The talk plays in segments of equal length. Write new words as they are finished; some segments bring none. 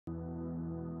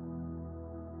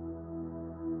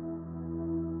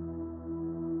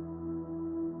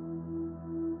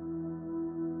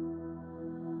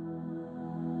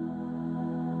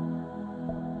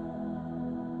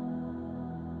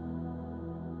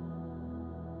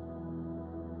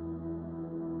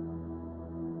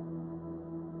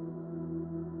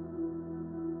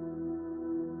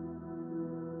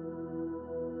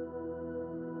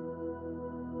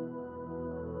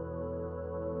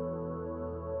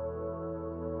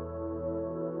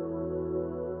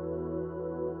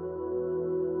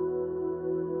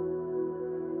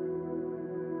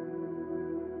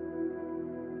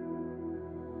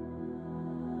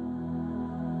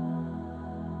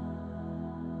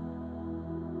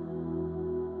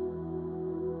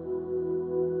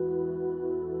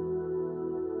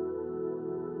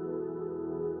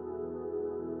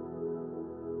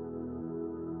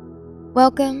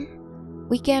Welcome,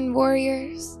 weekend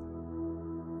warriors.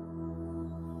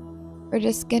 We're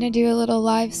just gonna do a little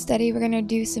live study. We're gonna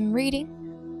do some reading.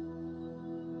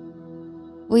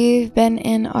 We've been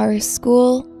in our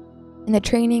school in the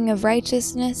training of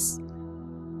righteousness.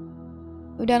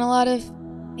 We've done a lot of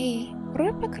we've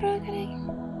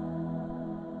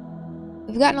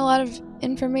gotten a lot of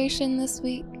information this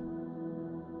week,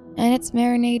 and it's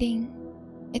marinating.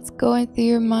 It's going through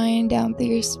your mind, down through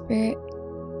your spirit.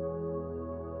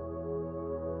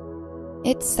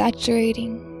 It's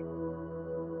saturating.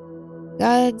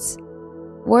 God's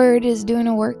word is doing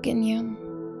a work in you.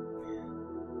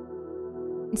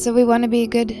 And so we want to be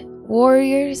good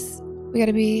warriors. We got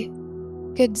to be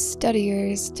good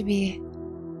studiers to be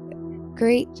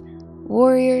great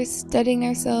warriors, studying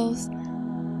ourselves,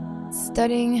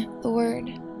 studying the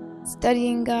word,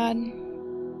 studying God,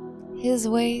 His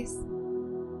ways.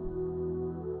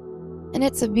 And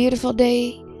it's a beautiful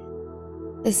day.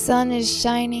 The sun is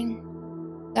shining.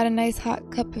 Got a nice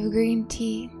hot cup of green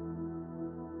tea.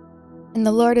 And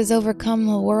the Lord has overcome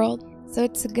the world, so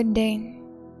it's a good day.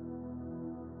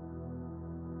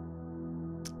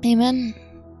 Amen.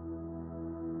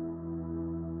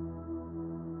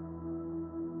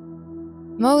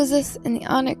 Moses and the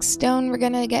Onyx stone, we're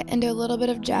going to get into a little bit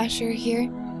of Jasher here.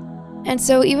 And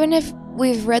so even if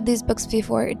we've read these books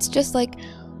before, it's just like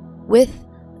with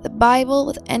the Bible,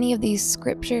 with any of these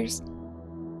scriptures.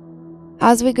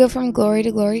 As we go from glory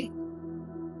to glory,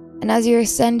 and as you're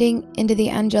ascending into the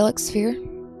angelic sphere,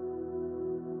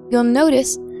 you'll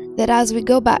notice that as we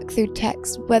go back through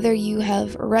text, whether you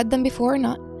have read them before or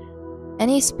not,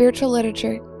 any spiritual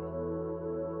literature,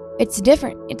 it's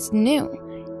different, it's new.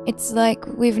 It's like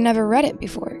we've never read it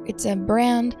before. It's a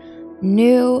brand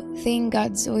new thing.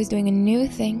 God's always doing a new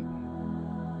thing.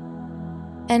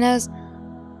 And as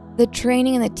the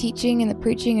training and the teaching and the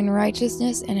preaching in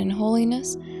righteousness and in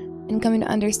holiness, and coming to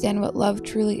understand what love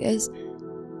truly is,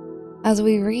 as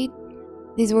we read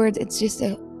these words, it's just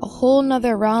a whole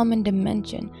nother realm and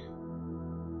dimension.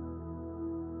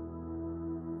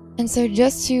 And so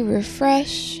just to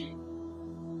refresh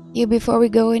you before we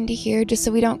go into here, just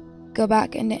so we don't go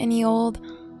back into any old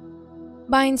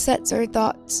mindsets or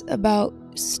thoughts about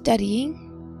studying,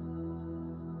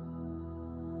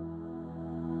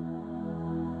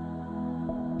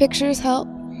 pictures help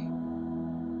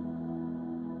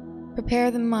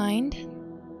prepare the mind.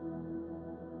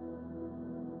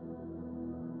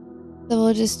 So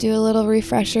we'll just do a little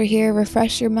refresher here.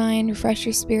 Refresh your mind, refresh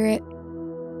your spirit.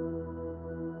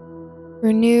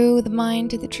 Renew the mind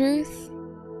to the truth.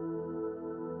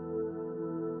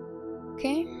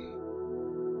 Okay.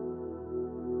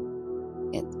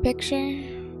 Get the picture.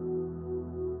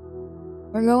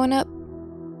 We're going up.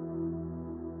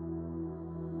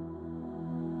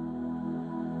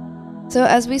 So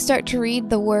as we start to read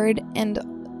the word and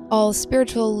all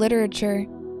spiritual literature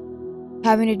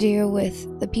having to do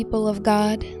with the people of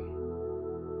God,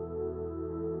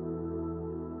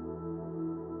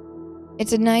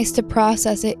 it's nice to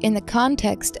process it in the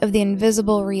context of the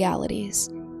invisible realities,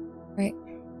 right?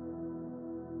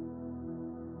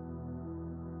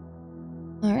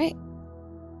 All right.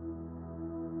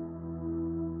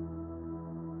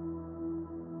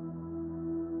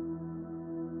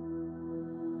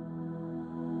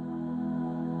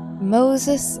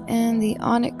 Moses and the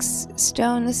Onyx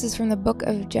stone. This is from the book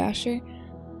of Jasher.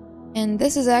 And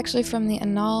this is actually from the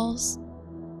Annals.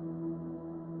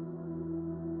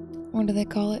 What do they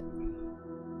call it?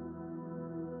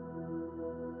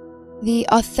 The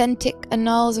authentic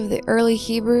Annals of the early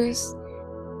Hebrews.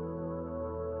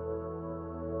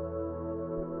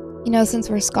 You know, since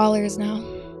we're scholars now.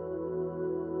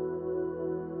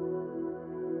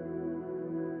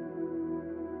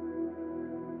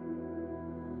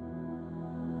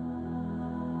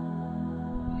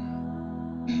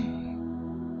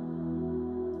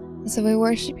 So we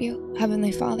worship you,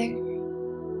 Heavenly Father,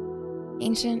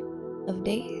 Ancient of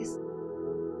Days.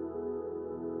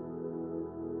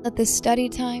 Let this study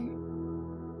time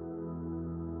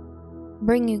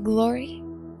bring you glory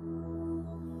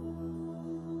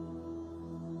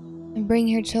and bring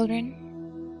your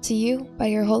children to you by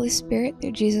your Holy Spirit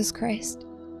through Jesus Christ.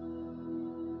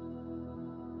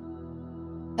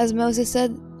 As Moses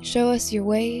said, show us your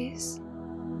ways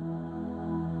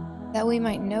that we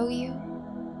might know you.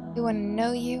 We want to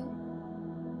know you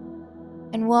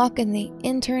and walk in the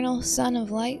internal Son of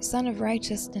Light, Son of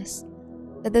Righteousness,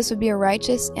 that this would be a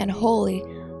righteous and holy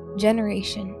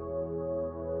generation,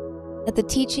 that the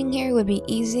teaching here would be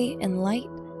easy and light,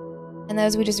 and that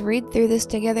as we just read through this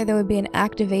together, there would be an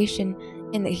activation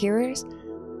in the hearers,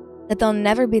 that they'll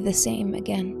never be the same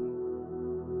again,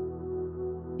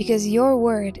 because your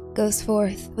word goes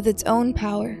forth with its own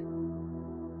power.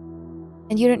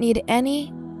 And you don't need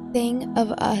anything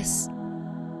of us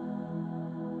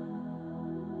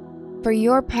for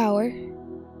your power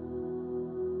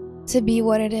to be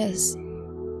what it is.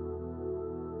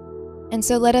 And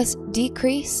so let us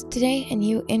decrease today and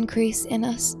you increase in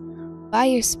us by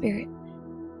your Spirit.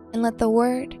 And let the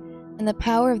word and the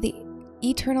power of the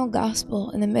eternal gospel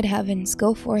in the mid-heavens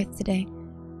go forth today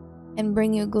and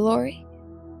bring you glory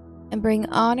and bring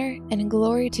honor and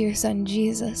glory to your Son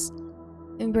Jesus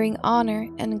and bring honor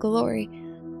and glory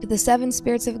to the seven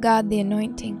spirits of God, the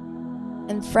anointing,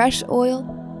 and fresh oil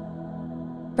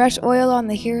on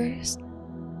the hearers,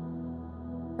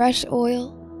 fresh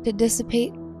oil to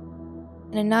dissipate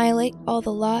and annihilate all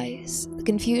the lies, the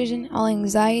confusion, all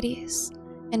anxieties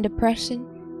and depression,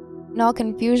 and all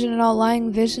confusion and all lying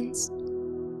visions,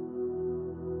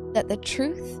 that the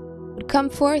truth would come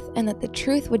forth and that the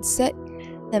truth would set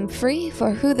them free,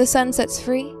 for who the Son sets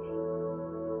free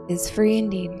is free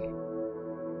indeed.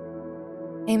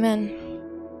 Amen.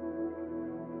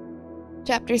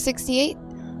 Chapter 68,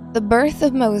 the birth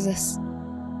of Moses.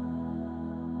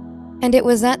 And it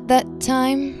was at that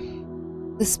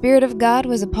time the Spirit of God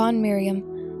was upon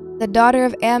Miriam, the daughter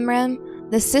of Amram,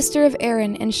 the sister of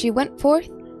Aaron, and she went forth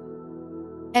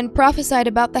and prophesied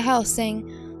about the house,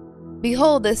 saying,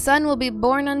 Behold, a son will be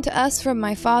born unto us from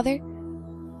my father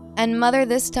and mother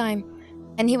this time,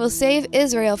 and he will save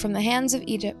Israel from the hands of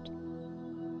Egypt.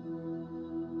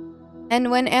 And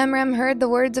when Amram heard the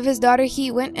words of his daughter,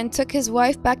 he went and took his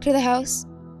wife back to the house,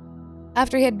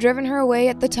 after he had driven her away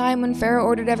at the time when Pharaoh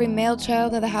ordered every male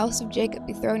child of the house of Jacob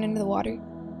be thrown into the water.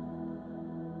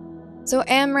 So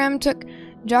Amram took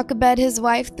Jochebed his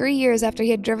wife 3 years after he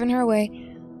had driven her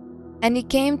away, and he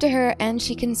came to her, and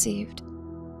she conceived.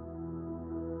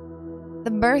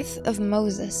 The birth of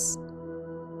Moses.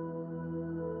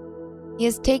 He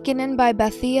is taken in by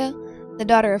Bathia, the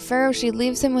daughter of Pharaoh. She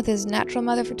leaves him with his natural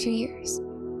mother for 2 years.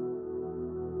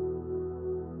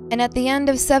 And at the end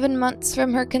of 7 months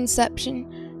from her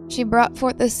conception, she brought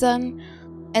forth a son,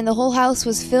 and the whole house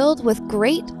was filled with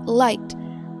great light,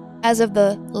 as of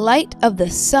the light of the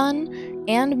sun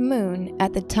and moon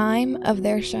at the time of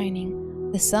their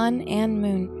shining, the sun and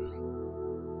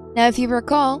moon. Now, if you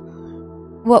recall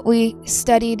what we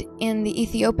studied in the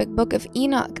Ethiopic book of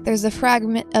Enoch, there's a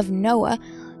fragment of Noah.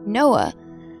 Noah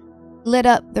lit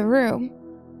up the room,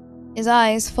 his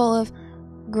eyes full of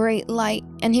great light,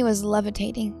 and he was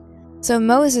levitating. So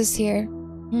Moses here,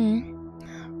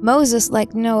 Moses,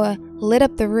 like Noah, lit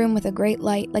up the room with a great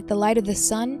light, like the light of the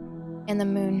sun and the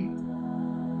moon.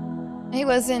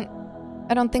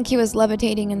 I don't think he was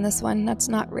levitating in this one. That's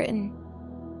not written.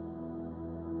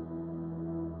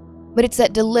 But it's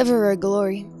that deliverer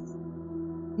glory.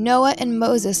 Noah and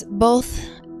Moses, both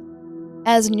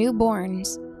as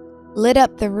newborns, lit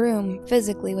up the room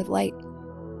physically with light.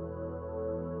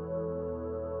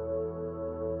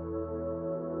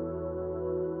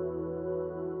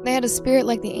 They had a spirit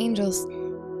like the angels.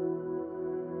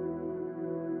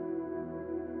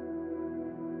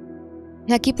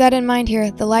 Now keep that in mind here,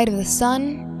 the light of the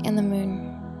sun and the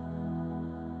moon.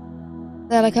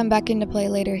 That'll come back into play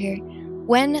later here.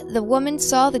 When the woman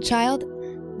saw the child,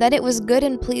 that it was good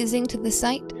and pleasing to the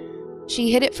sight,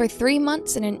 she hid it for 3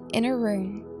 months in an inner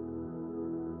room.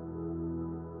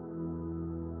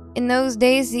 In those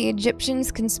days the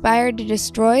Egyptians conspired to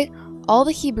destroy all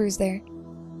the Hebrews there.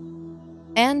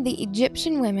 And the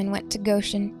Egyptian women went to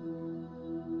Goshen,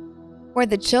 where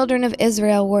the children of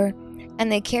Israel were,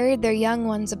 and they carried their young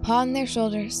ones upon their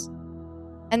shoulders,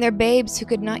 and their babes who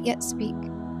could not yet speak.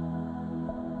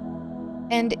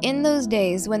 And in those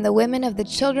days, when the women of the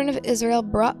children of Israel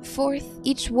brought forth,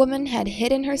 each woman had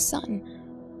hidden her son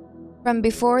from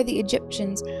before the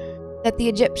Egyptians, that the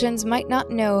Egyptians might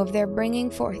not know of their bringing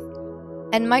forth,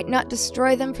 and might not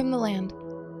destroy them from the land.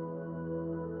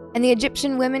 And the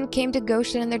Egyptian women came to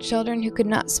Goshen, and their children who could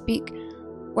not speak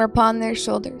were upon their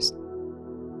shoulders.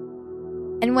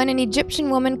 And when an Egyptian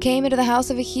woman came into the house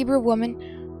of a Hebrew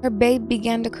woman, her babe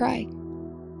began to cry.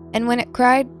 And when it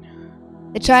cried,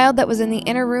 the child that was in the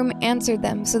inner room answered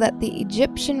them, so that the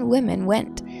Egyptian women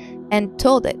went and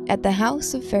told it at the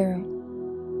house of Pharaoh.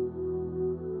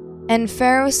 And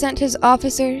Pharaoh sent his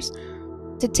officers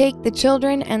to take the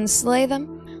children and slay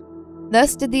them.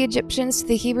 Thus did the Egyptians to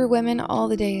the Hebrew women all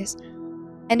the days.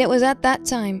 And it was at that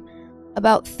time,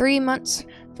 about 3 months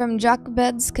from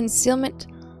Jochebed's concealment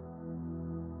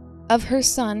of her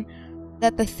son,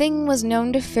 that the thing was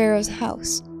known to Pharaoh's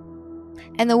house.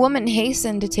 And the woman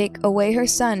hastened to take away her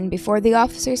son before the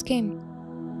officers came.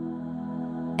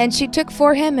 And she took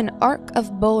for him an ark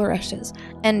of bulrushes,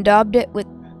 and daubed it with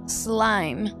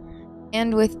slime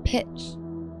and with pitch.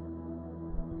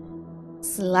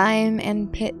 Slime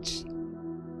and pitch.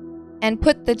 And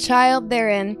put the child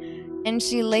therein, and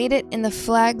she laid it in the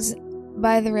flags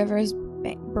by the river's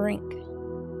brink.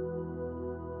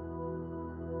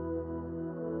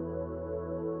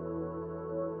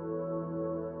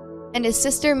 And his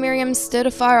sister Miriam stood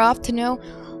afar off to know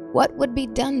what would be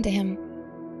done to him,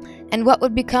 and what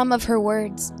would become of her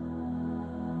words.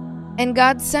 And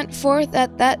God sent forth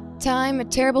at that time a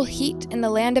terrible heat in the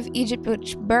land of Egypt,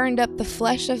 which burned up the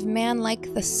flesh of man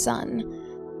like the sun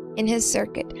in his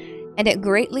circuit, and it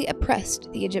greatly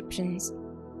oppressed the Egyptians.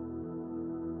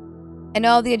 And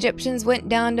all the Egyptians went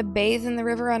down to bathe in the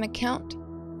river on account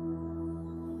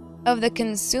of the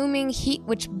consuming heat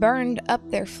which burned up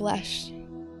their flesh.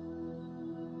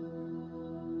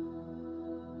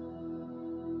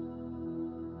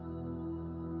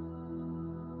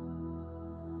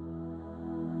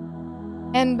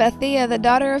 And Bethia, the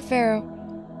daughter of Pharaoh,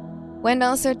 went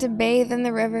also to bathe in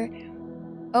the river,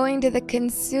 owing to the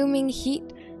consuming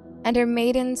heat, and her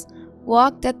maidens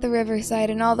walked at the riverside,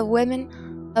 and all the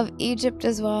women of Egypt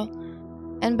as well.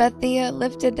 And Bethia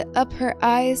lifted up her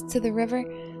eyes to the river,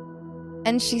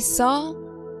 and she saw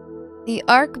the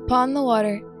ark upon the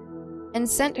water, and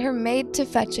sent her maid to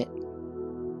fetch it.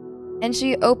 And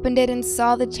she opened it and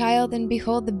saw the child, and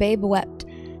behold, the babe wept,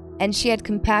 and she had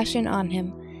compassion on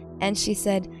him. And she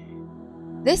said,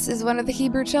 "This is one of the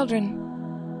Hebrew children."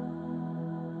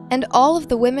 And all of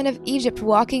the women of Egypt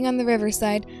walking on the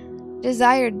riverside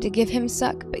desired to give him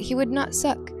suck, but he would not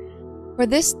suck. For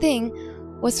this thing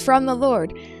was from the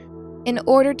Lord, in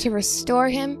order to restore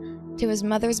him to his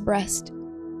mother's breast.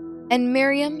 And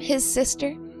Miriam, his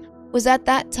sister, was at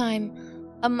that time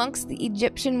amongst the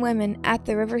Egyptian women at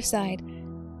the riverside.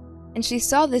 And she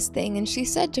saw this thing, and she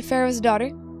said to Pharaoh's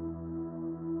daughter,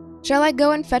 "Shall I go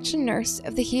and fetch a nurse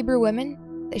of the Hebrew women,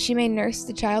 that she may nurse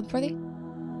the child for thee?"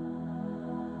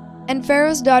 And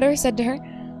Pharaoh's daughter said to her,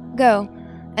 "Go."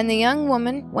 And the young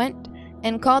woman went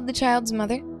and called the child's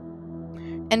mother.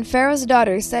 And Pharaoh's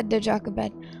daughter said to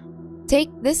Jochebed,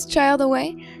 "Take this child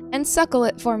away, and suckle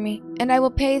it for me, and I will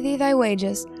pay thee thy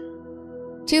wages,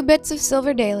 2 bits of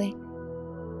silver daily."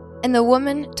 And the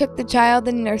woman took the child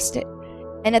and nursed it.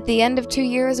 And at the end of 2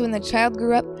 years, when the child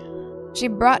grew up, she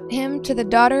brought him to the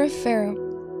daughter of Pharaoh,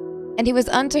 and he was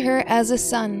unto her as a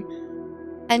son,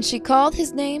 and she called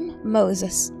his name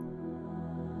Moses.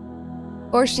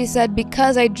 For she said,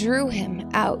 "Because I drew him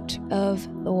out of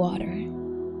the water."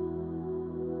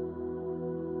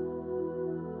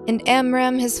 And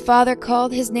Amram his father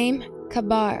called his name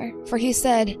Kabar, for he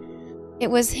said,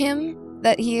 it was for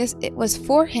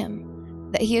him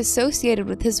that he associated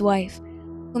with his wife,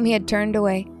 whom he had turned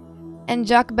away. And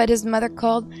Jochebed his mother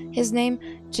called his name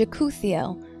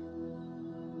Jekuthiel,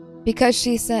 because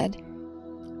she said,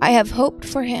 "I have hoped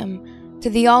for him to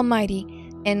the Almighty,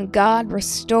 and God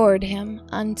restored him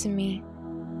unto me."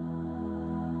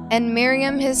 And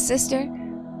Miriam his sister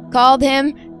called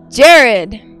him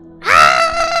Jared.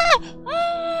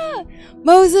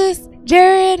 Moses,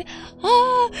 Jared,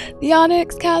 the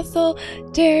Onyx castle,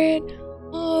 Jared,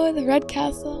 the red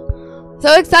castle.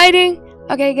 So exciting.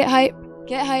 Okay, get hype.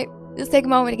 Get hype. Just take a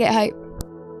moment to get hype.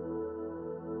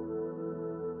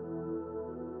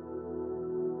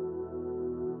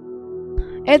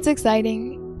 It's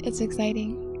exciting. It's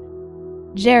exciting.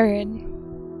 Jared.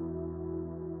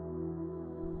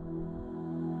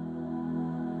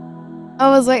 I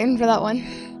was waiting for that one.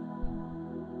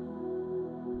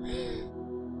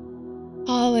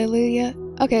 Hallelujah.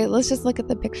 Okay, let's just look at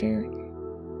the picture,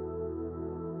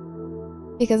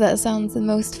 because that sounds the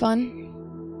most fun.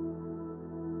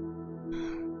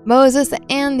 Moses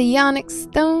and the Onyx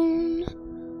stone.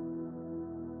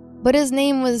 But his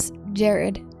name was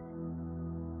Jared.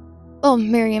 Oh,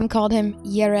 Miriam called him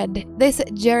Yered. They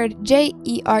said Jared,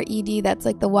 J-E-R-E-D. That's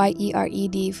like the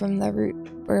Y-E-R-E-D from the root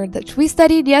word that we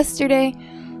studied yesterday.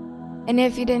 And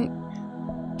if you didn't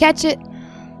catch it,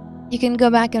 you can go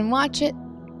back and watch it.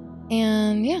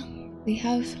 And yeah, we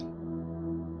have...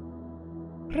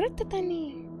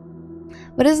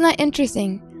 But isn't that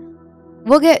interesting?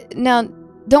 We'll get... Now,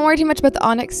 don't worry too much about the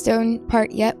onyx stone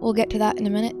part yet. We'll get to that in a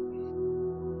minute.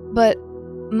 But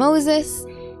Moses,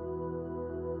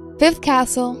 5th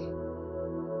castle,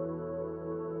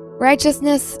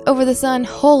 righteousness over the sun,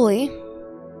 holy.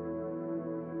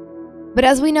 But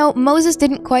as we know, Moses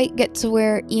didn't quite get to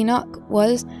where Enoch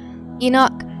was.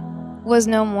 Enoch was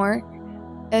no more,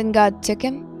 and God took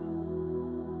him.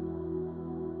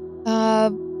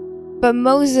 But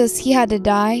Moses, he had to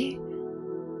die.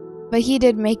 But he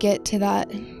did make it to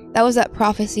that. That was that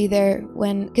prophecy there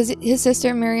when, because his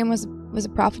sister Miriam was a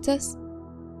prophetess.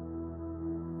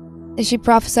 she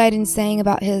prophesied and sang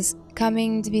about his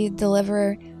coming to be a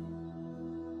deliverer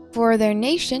for their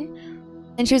nation.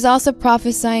 And she was also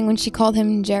prophesying when she called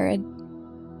him Jared.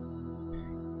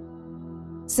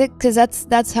 Because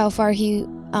that's how far he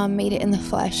made it in the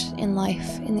flesh, in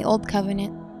life, in the old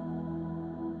covenant.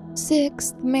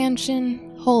 6th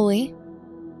mansion, holy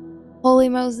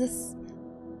Moses.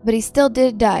 But he still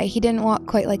did die. He didn't walk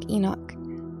quite like Enoch.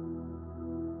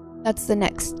 That's the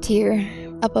next tier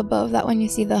up above that one. You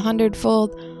see the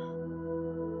 100-fold.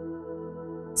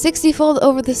 60-fold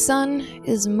over the sun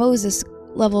is Moses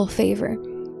level favor,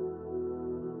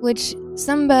 which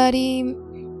somebody,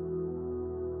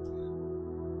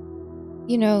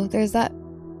 you know, there's that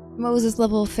Moses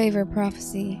level favor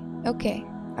prophecy. Okay,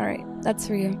 alright, that's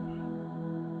for you.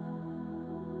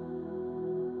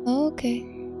 Okay.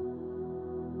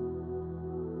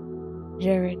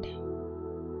 Jared.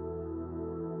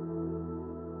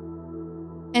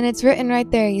 And it's written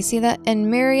right there, you see that? And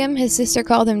Miriam, his sister,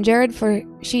 called him Jared, for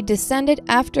she descended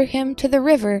after him to the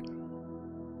river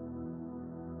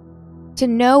to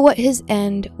know what his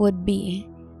end would be.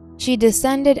 She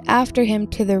descended after him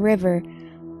to the river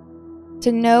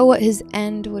to know what his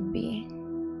end would be.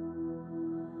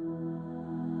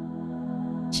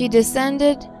 She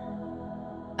descended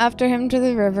after him to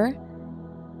the river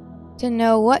to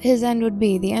know what his end would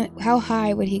be. How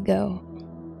high would he go?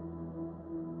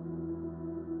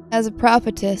 As a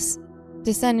prophetess,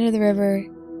 descended to the river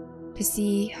to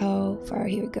see how far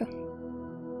he would go.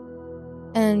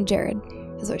 And Jared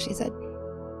is what she said.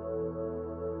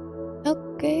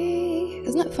 Okay,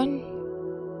 isn't that fun?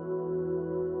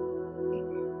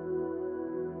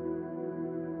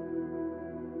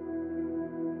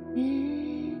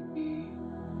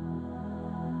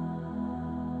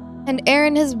 And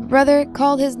Aaron his brother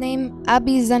called his name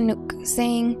Abizanuk,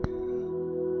 saying,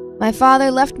 "My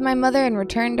father left my mother and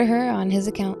returned to her on his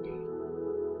account."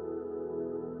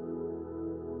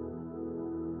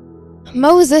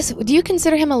 Moses, do you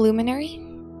consider him a luminary?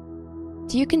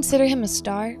 Do you consider him a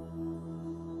star?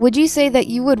 Would you say that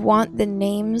you would want the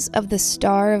names of the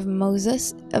star of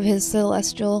Moses, of his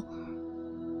celestial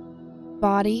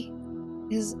body,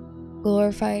 his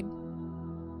glorified,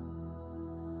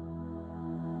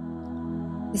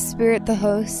 the spirit, the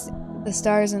host, the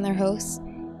stars and their hosts?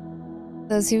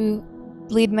 Those who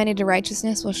lead many to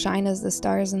righteousness will shine as the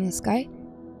stars in the sky.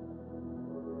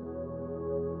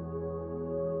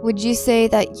 Would you say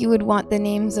that you would want the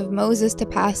names of Moses to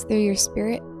pass through your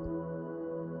spirit?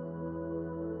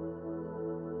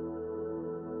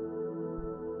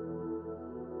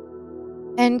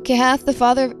 And Kehath, the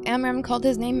father of Amram, called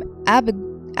his name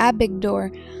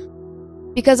Abigdor,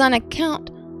 because on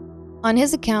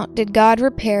his account did God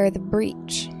repair the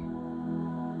breach.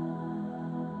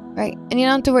 Right, and you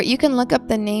don't have to worry. You can look up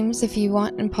the names if you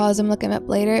want and pause them, look them up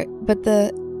later. But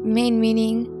the main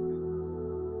meaning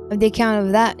of the account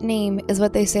of that name is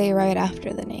what they say right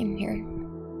after the name here.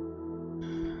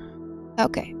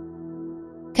 Okay.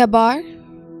 Kabar.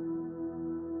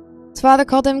 His father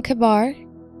called him Kabar.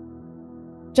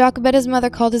 Jochebed, his mother,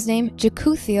 called his name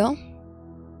Jekuthiel.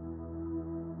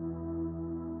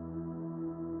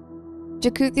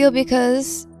 Jekuthiel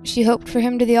because she hoped for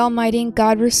him to the Almighty, and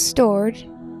God restored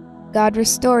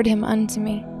him unto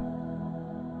me.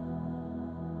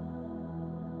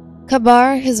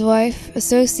 Kabar, his wife,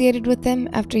 associated with him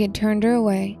after he had turned her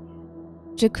away.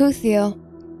 Jekuthiel,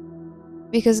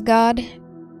 because God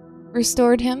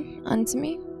restored him unto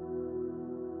me.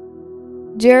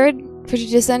 Jared, for she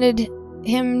descended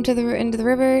him into the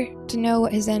river to know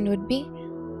what his end would be.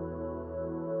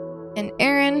 And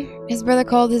Aaron, his brother,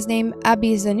 called his name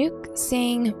Abizanuk,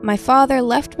 saying, "My father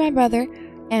left my brother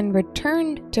and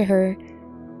returned to her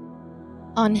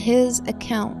on his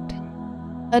account."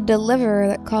 A deliverer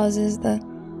that causes the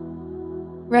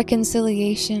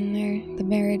reconciliation or the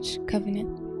marriage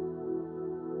covenant.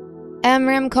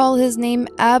 Amram called his name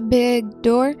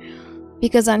Abigdor,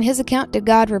 because on his account did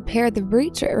God repair the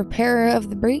breach, or repairer of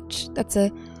the breach. That's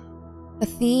a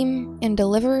theme in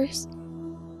deliverers.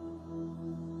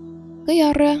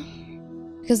 Gayara,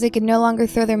 because they could no longer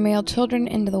throw their male children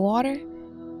into the water.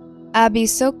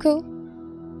 Abisoko,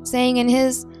 saying in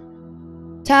his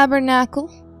tabernacle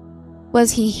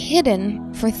was he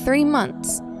hidden for 3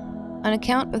 months on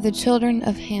account of the children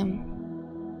of Ham.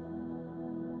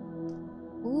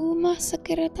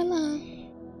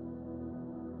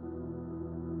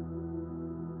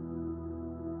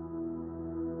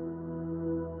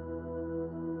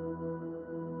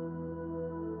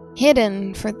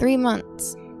 Hidden for 3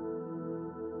 months.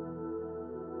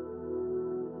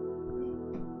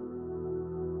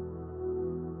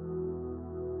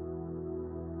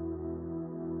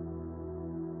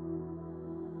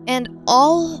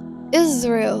 all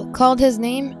Israel called his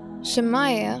name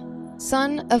Shemaiah,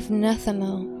 son of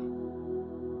Nethanel.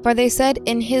 For they said,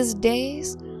 in his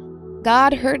days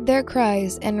God heard their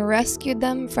cries and rescued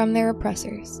them from their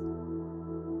oppressors.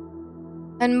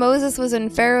 And Moses was in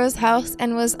Pharaoh's house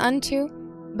and was unto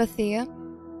Bethiah,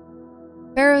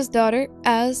 Pharaoh's daughter,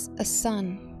 as a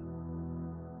son.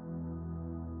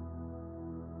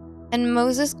 And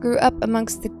Moses grew up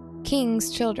amongst the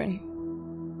king's children.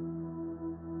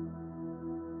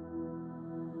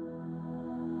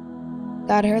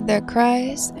 God heard their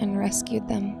cries and rescued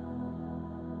them.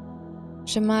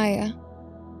 Shemaiah,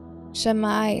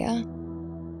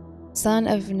 son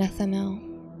of Nethanel.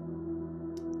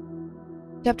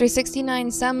 Chapter 69.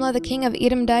 Samlah, the king of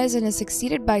Edom, dies and is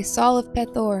succeeded by Saul of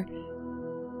Pethor.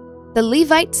 The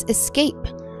Levites escape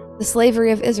the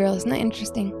slavery of Israel. Isn't that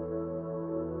interesting?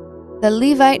 The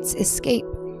Levites escape.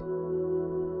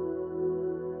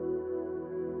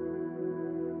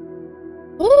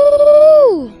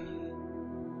 Ooh!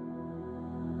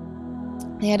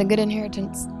 They had a good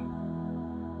inheritance.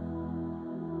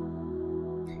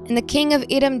 And the king of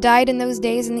Edom died in those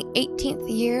days in the 18th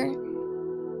year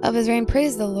of his reign.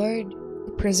 Praise the Lord,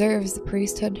 who preserves the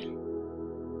priesthood.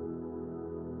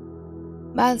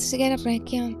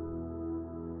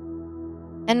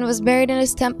 And was buried in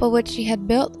his temple which he had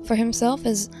built for himself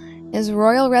as his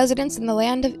royal residence in the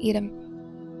land of Edom.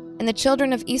 And the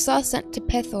children of Esau sent to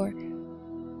Pethor,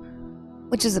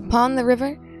 which is upon the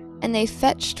river, and they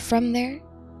fetched from there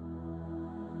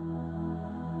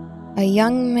a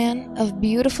young man of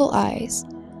beautiful eyes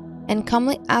and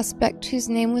comely aspect, whose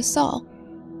name was Saul.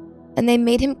 And they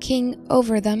made him king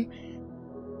over them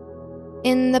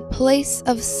in the place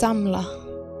of Samlah.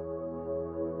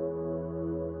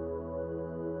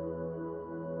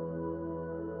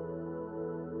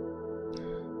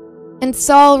 And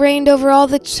Saul reigned over all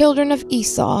the children of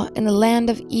Esau in the land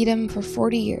of Edom for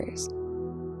 40 years.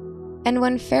 And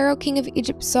when Pharaoh king of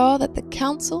Egypt saw that the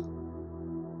counsel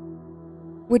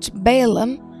which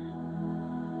Balaam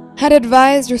had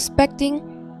advised respecting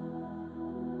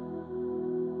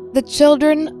the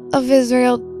children of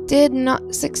Israel did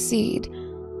not succeed,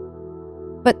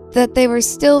 but that they were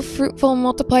still fruitful,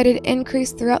 multiplied, and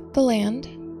increased throughout the land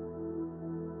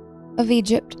of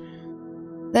Egypt,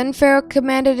 then Pharaoh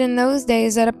commanded in those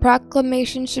days that a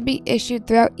proclamation should be issued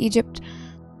throughout Egypt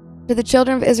to the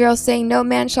children of Israel, saying, no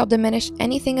man shall diminish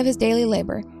anything of his daily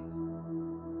labor.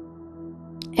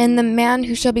 And the man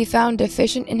who shall be found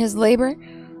deficient in his labor,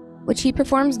 which he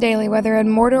performs daily, whether in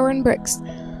mortar or in bricks,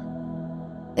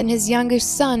 then his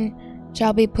youngest son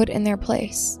shall be put in their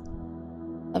place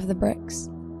of the bricks.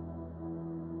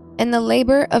 And the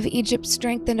labor of Egypt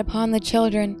strengthened upon the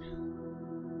children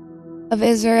of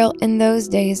Israel in those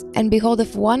days. And behold,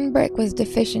 if one brick was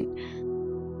deficient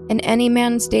in any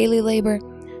man's daily labor,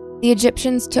 the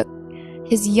Egyptians took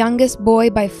his youngest boy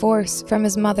by force from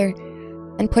his mother,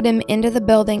 and put him into the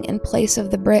building in place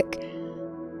of the brick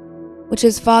which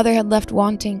his father had left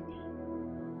wanting.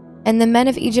 And the men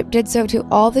of Egypt did so to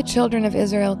all the children of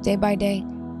Israel day by day,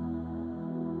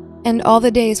 and all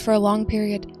the days for a long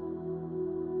period.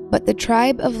 But the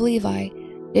tribe of Levi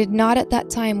did not at that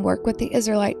time work with the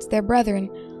Israelites, their brethren,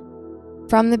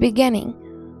 from the beginning,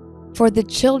 for the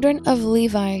children of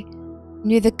Levi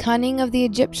knew the cunning of the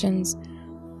Egyptians,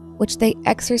 which they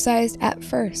exercised at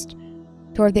first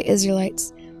toward the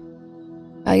Israelites.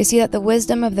 You see that the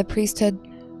wisdom of the priesthood,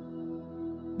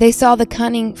 they saw the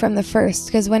cunning from the first,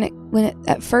 because when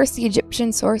at first the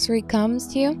Egyptian sorcery comes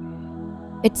to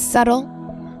you, it's subtle.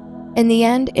 In the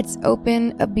end, it's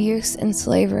open abuse and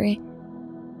slavery,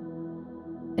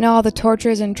 and all the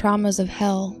tortures and traumas of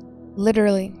hell,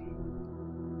 literally.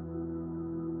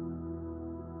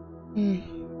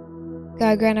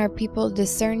 God grant our people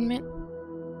discernment,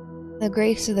 the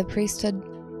grace of the priesthood.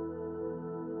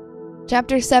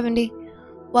 Chapter 70.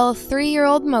 While a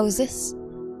 3-year-old Moses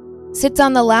sits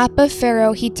on the lap of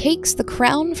Pharaoh, he takes the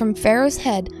crown from Pharaoh's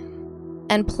head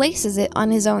and places it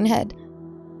on his own head.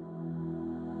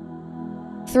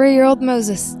 3-year-old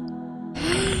Moses.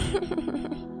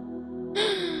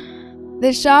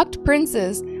 The shocked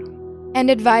princes and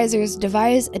advisors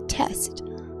devise a test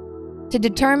to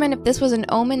determine if this was an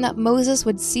omen that Moses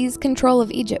would seize control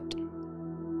of Egypt.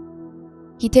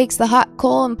 He takes the hot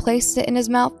coal and places it in his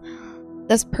mouth,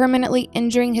 thus permanently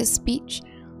injuring his speech,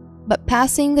 but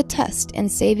passing the test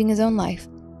and saving his own life.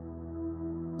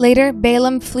 Later,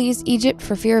 Balaam flees Egypt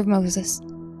for fear of Moses.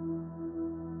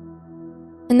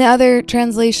 In the other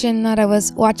translation that I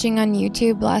was watching on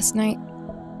YouTube last night,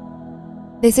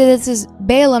 they say this is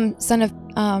Balaam, son of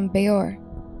Beor.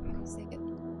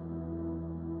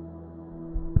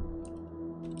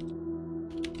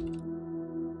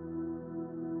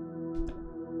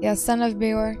 Yeah, son of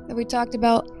Beor that we talked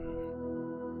about.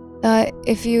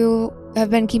 If you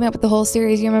have been keeping up with the whole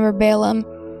series, you remember Balaam,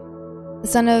 the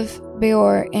son of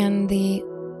Beor, and the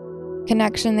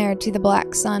connection there to the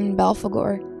black sun,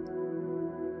 Belphegor.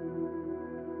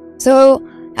 So,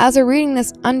 as we're reading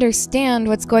this, understand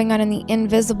what's going on in the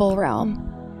invisible realm.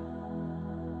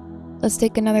 Let's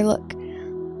take another look.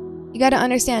 You gotta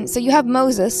understand. So you have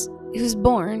Moses, who's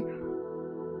born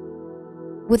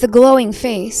with a glowing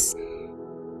face,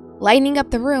 lighting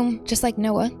up the room, just like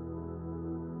Noah.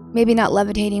 Maybe not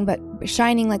levitating, but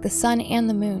shining like the sun and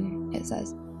the moon, it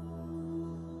says.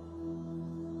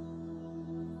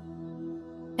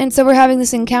 And so we're having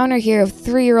this encounter here of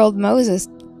 3-year-old Moses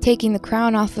taking the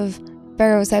crown off of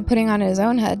Pharaoh's head, putting on his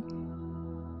own head.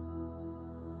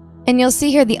 And you'll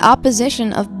see here the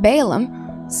opposition of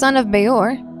Balaam, son of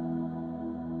Beor,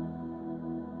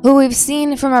 who we've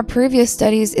seen from our previous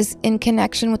studies is in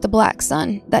connection with the black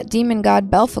sun, that demon god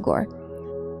Belphegor.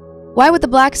 Why would the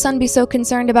black sun be so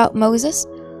concerned about Moses?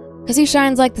 Because he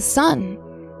shines like the sun,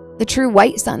 the true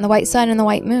white sun, the white sun and the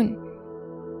white moon.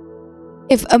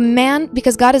 If a man,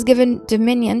 because God has given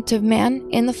dominion to man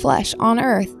in the flesh on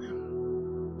earth,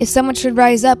 if someone should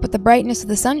rise up with the brightness of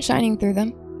the sun shining through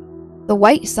them, the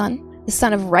white sun, the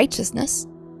sun of righteousness,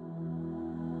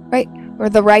 right? Or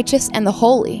the righteous and the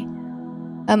holy.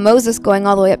 Moses going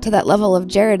all the way up to that level of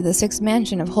Jared, the sixth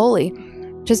mansion of holy,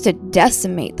 just to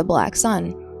decimate the black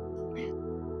sun.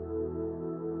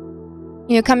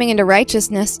 You know, coming into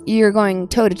righteousness, you're going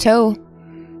toe to toe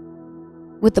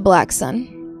with the black sun.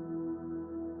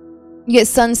 You get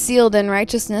sun sealed in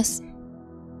righteousness.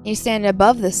 You stand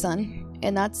above the sun,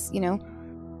 and that's, you know,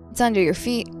 it's under your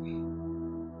feet.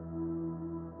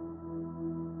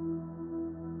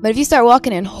 But if you start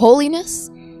walking in holiness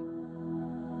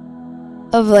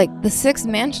of like the sixth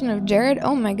mansion of Jared,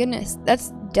 oh my goodness,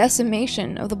 that's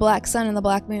decimation of the black sun and the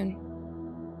black moon.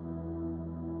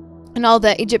 And all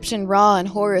the Egyptian Ra and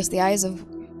Horus, the eyes of,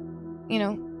 you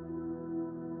know,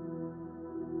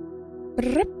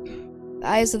 the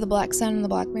eyes of the black sun and the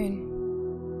black moon.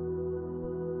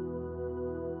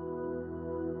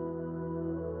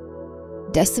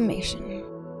 Decimation.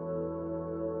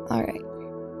 Alright.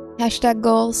 Hashtag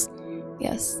goals.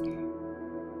 Yes.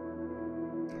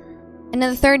 And in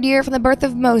the 3rd year from the birth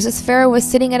of Moses, Pharaoh was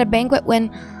sitting at a banquet when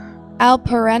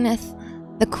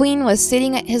Alperaneth, the queen, was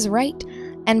sitting at his right,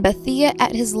 and Bethia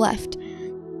at his left,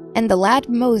 and the lad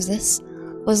Moses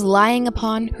was lying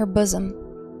upon her bosom.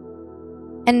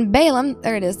 And Balaam,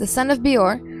 there it is, the son of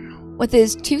Beor, with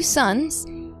his 2 sons.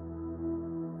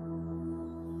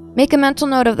 Make a mental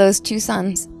note of those 2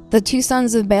 sons, the 2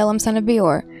 sons of Balaam, son of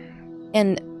Beor,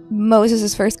 and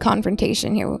Moses' first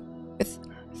confrontation here with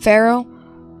Pharaoh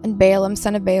and Balaam,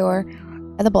 son of Beor,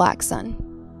 and the black sun.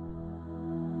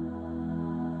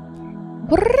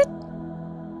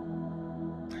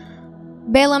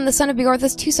 Balaam, the son of Beor, with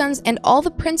his 2 sons, and all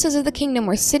the princes of the kingdom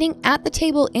were sitting at the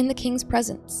table in the king's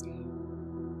presence.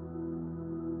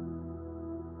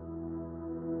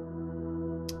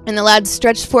 And the lad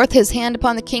stretched forth his hand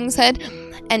upon the king's head,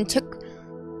 and took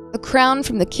the crown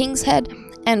from the king's head,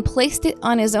 and placed it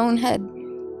on his own head.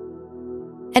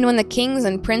 And when the kings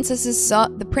and princes saw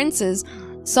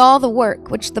the work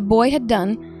which the boy had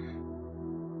done,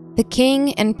 the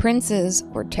king and princes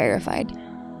were terrified.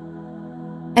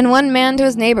 And one man to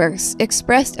his neighbors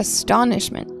expressed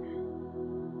astonishment.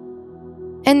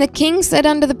 And the king said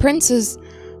unto the princes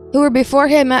who were before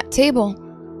him at table,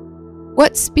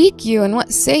 What speak you, and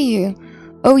what say you,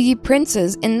 O ye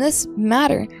princes, in this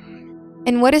matter?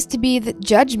 And what is to be the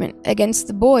judgment against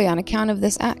the boy on account of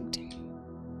this act?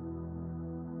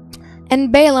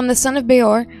 And Balaam, the son of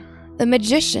Beor, the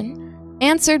magician,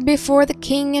 answered before the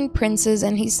king and princes,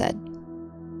 and he said,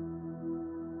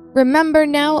 Remember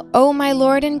now, O my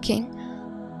lord and king,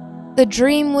 the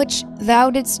dream which thou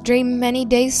didst dream many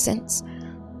days since,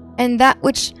 and that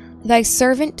which thy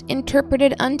servant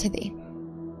interpreted unto thee.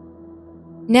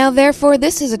 Now therefore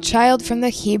this is a child from the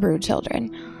Hebrew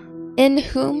children, in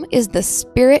whom is the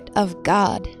Spirit of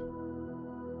God.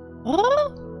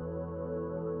 Oh.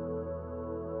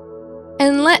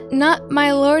 And let not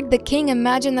my lord the king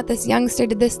imagine that this youngster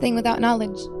did this thing without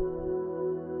knowledge.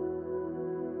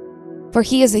 For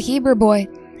he is a Hebrew boy,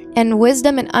 and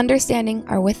wisdom and understanding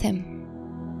are with him.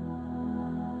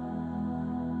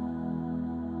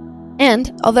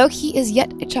 And although he is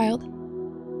yet a child,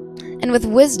 and with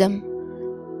wisdom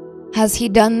has he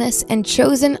done this, and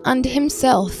chosen unto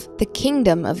himself the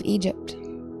kingdom of Egypt.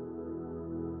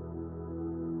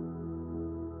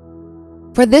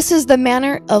 For this is the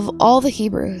manner of all the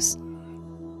Hebrews,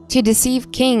 to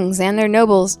deceive kings and their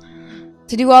nobles,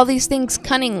 to do all these things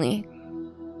cunningly,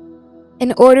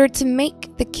 in order to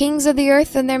make the kings of the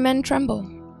earth and their men tremble.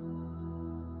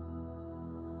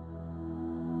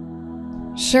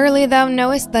 Surely thou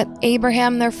knowest that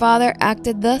Abraham their father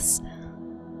acted thus,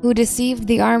 who deceived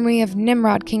the army of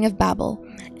Nimrod king of Babel,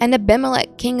 and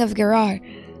Abimelech king of Gerar,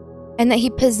 and that he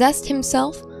possessed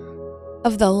himself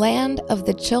of the land of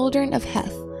the children of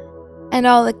Heth, and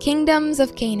all the kingdoms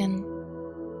of Canaan,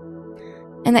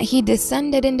 and that he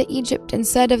descended into Egypt, and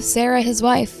said of Sarah his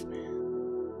wife,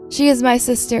 She is my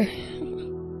sister,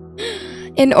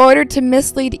 in order to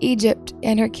mislead Egypt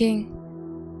and her king.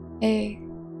 Hey,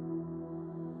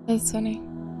 that's funny.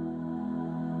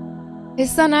 His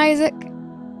son Isaac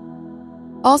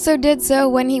also did so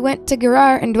when he went to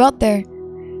Gerar and dwelt there,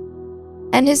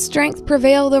 and his strength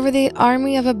prevailed over the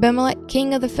army of Abimelech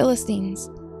king of the Philistines.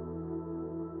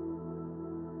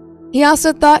 He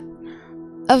also thought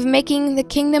of making the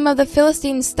kingdom of the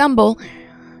Philistines stumble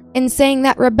in saying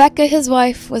that Rebekah his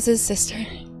wife was his sister.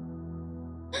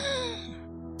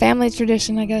 Family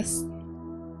tradition, I guess.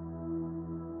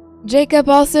 Jacob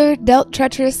also dealt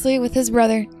treacherously with his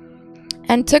brother,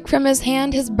 and took from his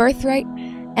hand his birthright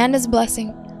and his blessing.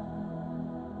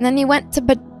 And then he went to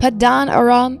Padan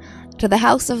Aram, to the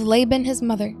house of Laban his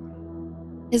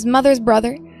mother's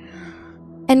brother,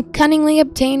 and cunningly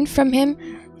obtained from him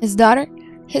his daughter,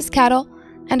 his cattle,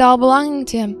 and all belonging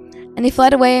to him. And he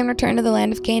fled away and returned to the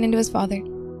land of Canaan to his father.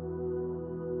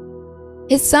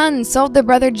 His son sold their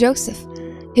brother Joseph,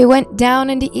 who went down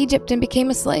into Egypt and became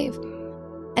a slave,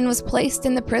 and was placed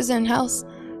in the prison house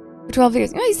for 12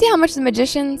 years. You see how much the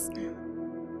magicians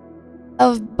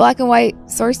of black and white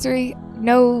sorcery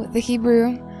know the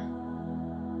Hebrew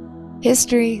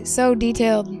history so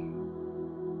detailed.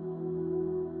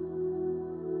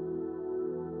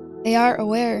 They are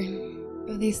aware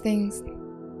of these things.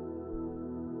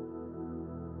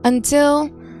 Until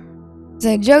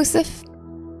Joseph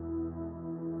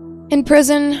in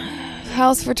prison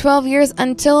house for 12 years,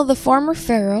 until the former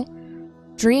Pharaoh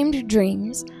dreamed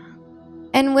dreams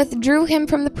and withdrew him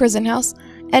from the prison house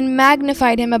and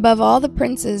magnified him above all the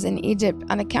princes in Egypt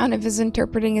on account of his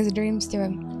interpreting his dreams to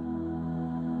him.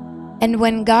 And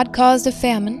when God caused a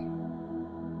famine,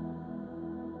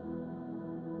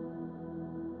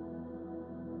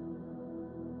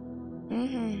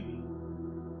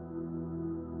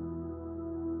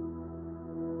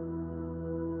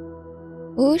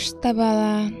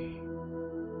 Tabala.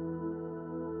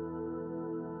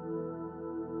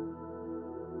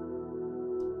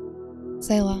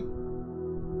 Selah.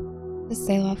 Just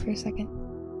Selah for a second.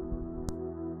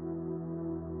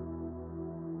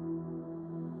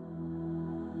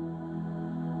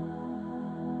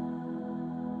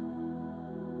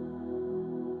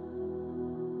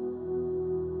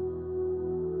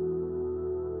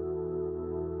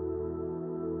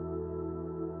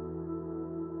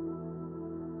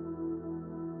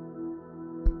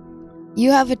 You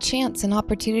have a chance, an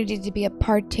opportunity to be a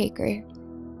partaker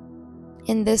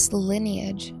in this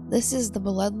lineage. This is the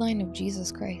bloodline of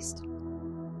Jesus Christ.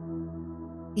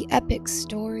 The epic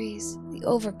stories, the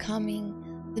overcoming,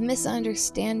 the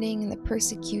misunderstanding, and the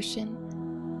persecution,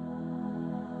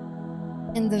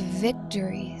 and the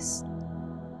victories,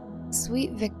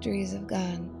 sweet victories of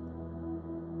God.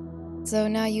 So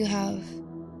now you have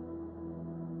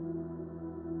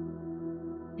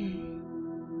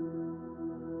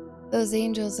those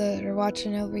angels that are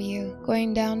watching over you,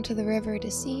 going down to the river to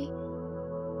see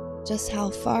just how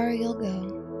far you'll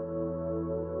go.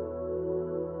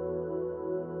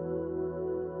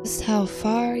 Just how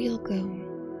far you'll go.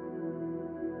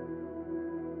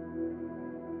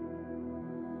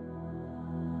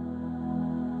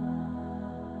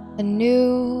 A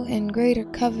new and greater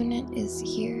covenant is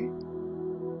here.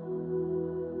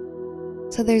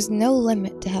 So there's no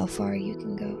limit to how far you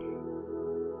can go.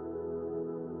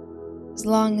 As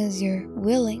long as you're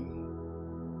willing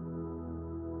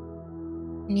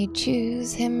and you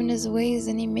choose Him and His ways,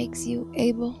 and He makes you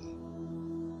able.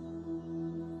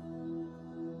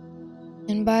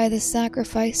 And by the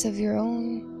sacrifice of your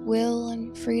own will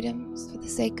and freedoms for the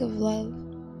sake of love,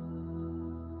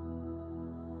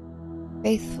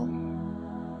 faithful.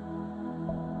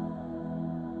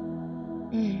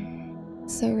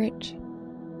 So rich.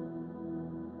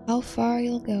 How far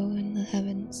you'll go in the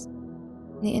heavens,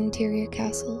 in the interior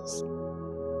castles.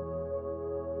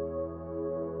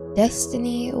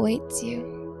 Destiny awaits you.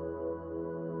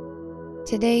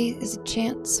 Today is a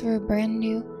chance for a brand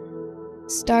new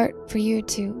start, for you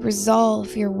to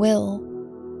resolve your will,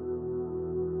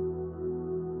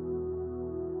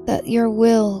 that your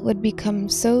will would become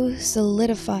so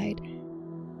solidified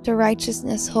to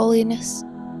righteousness, holiness,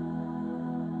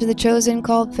 to the chosen,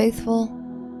 called, faithful,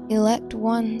 elect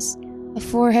ones a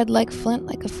forehead like flint,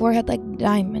 like a forehead like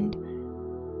diamond,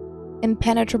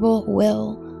 impenetrable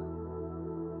will,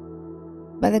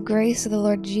 by the grace of the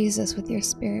Lord Jesus with your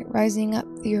spirit, rising up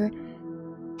through your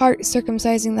heart,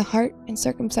 circumcising the heart and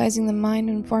circumcising the mind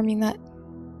and forming that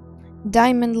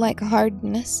diamond-like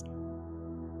hardness,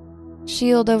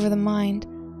 shield over the mind,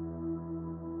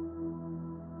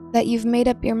 that you've made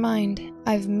up your mind.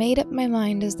 I've made up my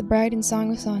mind as the bride in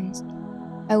Song of Songs.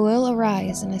 I will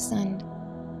arise and ascend.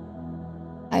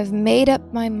 I've made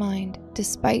up my mind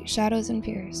despite shadows and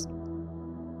fears.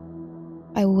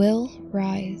 I will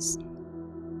rise.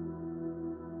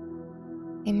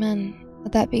 Amen.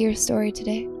 Let that be your story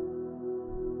today.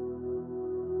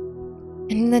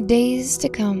 And in the days to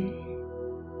come.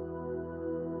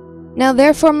 Now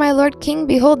therefore, my Lord King,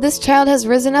 behold, this child has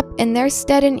risen up in their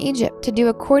stead in Egypt, to do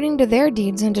according to their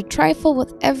deeds, and to trifle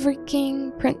with every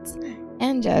king, prince,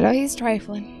 and judge. Oh, he's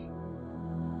trifling.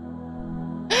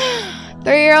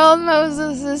 3-year-old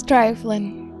Moses is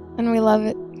trifling, and we love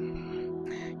it.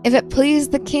 If it please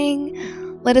the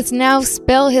king, let us now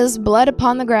spill his blood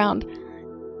upon the ground,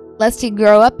 lest he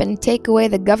grow up and take away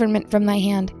the government from thy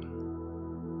hand,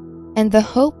 and the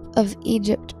hope of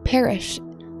Egypt perish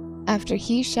after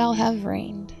he shall have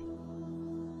reigned.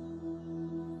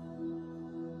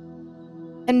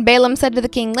 And Balaam said to the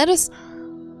king, let us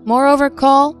moreover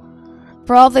call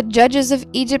for all the judges of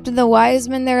Egypt and the wise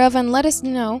men thereof, and let us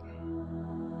know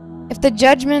if the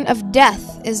judgment of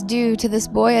death is due to this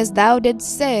boy, as thou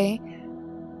didst say,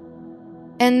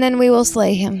 and then we will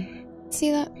slay him.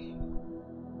 See that?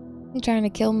 He's trying to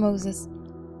kill Moses.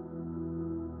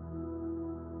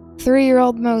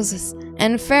 3-year-old Moses.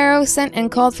 And Pharaoh sent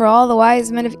and called for all the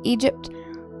wise men of Egypt,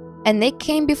 and they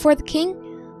came before the king,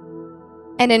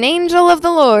 and an angel of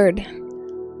the Lord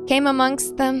came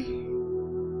amongst them.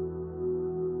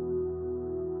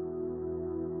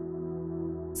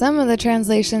 Some of the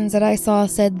translations that I saw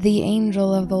said the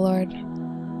angel of the Lord.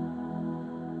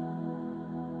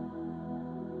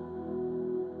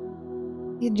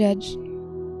 You judge.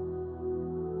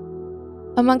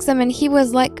 Amongst them, and he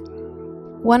was like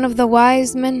one of the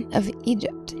wise men of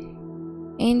Egypt.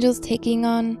 Angels taking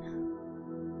on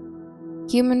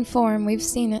human form. We've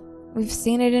seen it. We've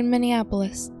seen it in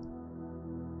Minneapolis.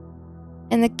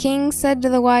 And the king said to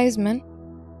the wise men,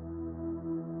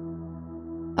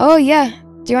 oh yeah,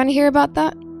 do you want to hear about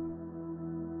that?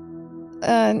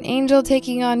 An angel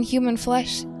taking on human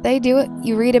flesh. They do it.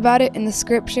 You read about it in the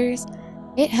scriptures.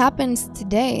 It happens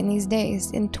today, in these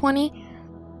days. In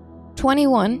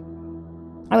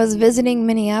 2021, I was visiting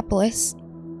Minneapolis,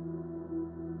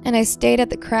 and I stayed at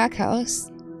the crack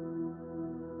house,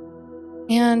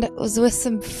 and was with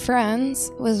some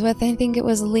friends. Was with, I think it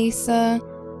was Lisa,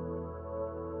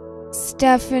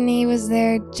 Stephanie was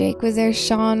there, Jake was there,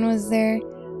 Sean was there.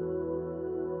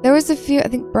 There was a few, I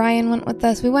think Brian went with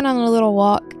us. We went on a little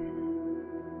walk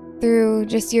through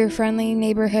just your friendly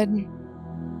neighborhood,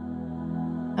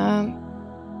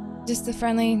 just the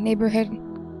friendly neighborhood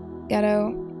ghetto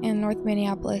in North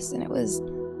Minneapolis, and it was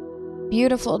a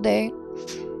beautiful day.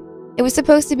 It was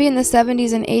supposed to be in the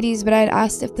 70s and 80s, but I had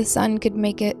asked if the sun could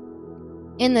make it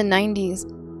in the 90s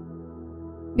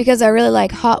because I really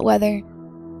like hot weather.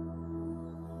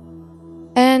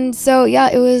 And so yeah,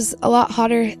 it was a lot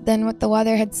hotter than what the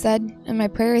weather had said, and my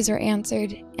prayers were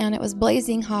answered, and it was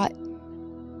blazing hot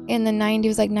in the 90s. It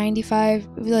was like 95,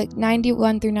 it was like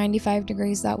 91 through 95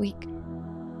 degrees that week.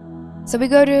 So we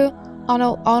go to on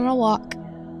a walk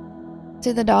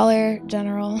to the Dollar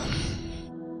General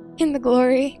in the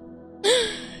Glory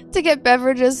to get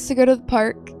beverages to go to the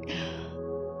park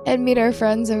and meet our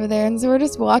friends over there. And so we're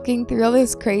just walking through all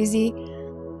this crazy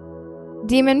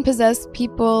demon-possessed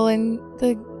people and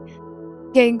the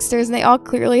gangsters, and they all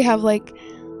clearly have like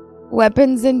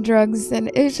weapons and drugs,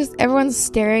 and it was just everyone's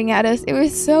staring at us. It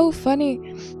was so funny.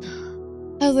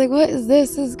 I was like, what is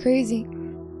this? This is crazy.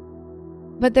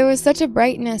 But there was such a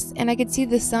brightness, and I could see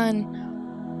the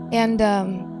sun, and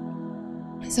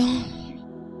so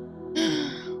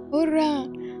hoorah.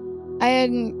 I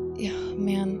hadn't, oh,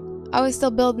 man, I was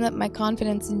still building up my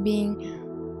confidence in being,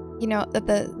 you know,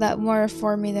 that more are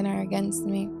for me than are against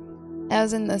me. I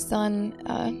was in the sun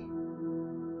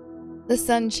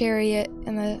chariot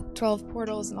and the 12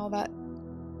 portals and all that.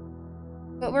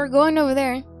 But we're going over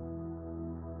there.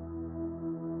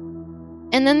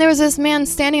 And then there was this man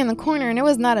standing in the corner, and it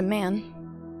was not a man.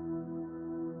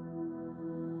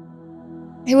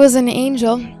 It was an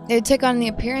angel. It took on the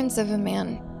appearance of a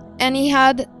man. And he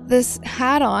had this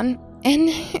hat on, and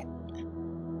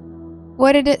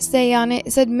what did it say on it?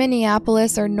 It said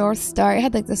Minneapolis or North Star. It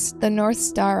had like the North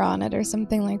Star on it or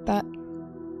something like that.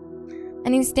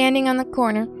 And he's standing on the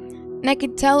corner, And I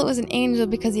could tell it was an angel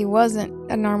because he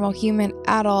wasn't a normal human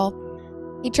at all.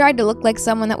 He tried to look like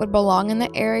someone that would belong in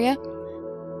the area,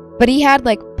 but he had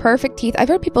like perfect teeth. I've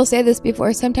heard people say this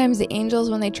before. Sometimes the angels,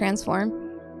 when they transform,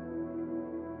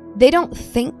 they don't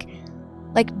think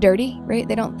like dirty, right?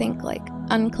 They don't think like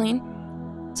unclean.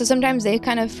 So sometimes they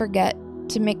kind of forget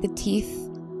to make the teeth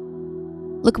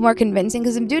look more convincing,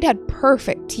 because the dude had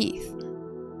perfect teeth.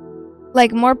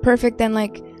 Like more perfect than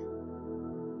like,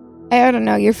 I don't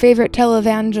know, your favorite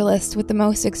televangelist with the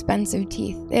most expensive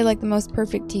teeth. They had like the most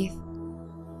perfect teeth.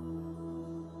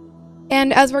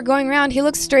 And as we're going around, he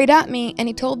looked straight at me and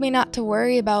he told me not to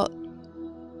worry about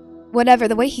whatever.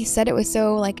 The way he said it was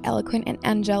so like eloquent and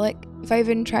angelic. If I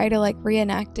even try to like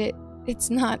reenact it, it's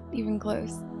not even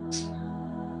close.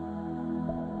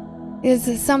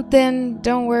 Is something,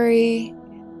 don't worry,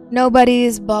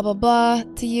 nobody's blah blah blah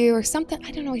to you or something.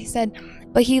 I don't know what he said,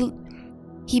 but he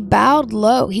bowed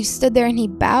low. He stood there and he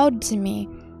bowed to me,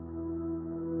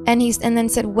 and then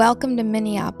said, "Welcome to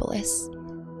Minneapolis."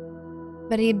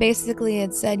 But he basically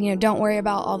had said, you know, don't worry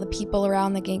about all the people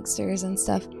around, the gangsters and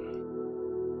stuff.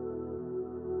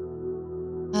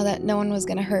 That no one was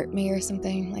gonna hurt me or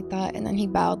something like that. And then he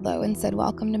bowed low and said,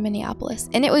 "Welcome to Minneapolis."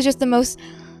 And it was just the most,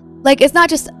 like, it's not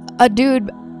just a dude,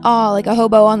 like a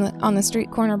hobo on the street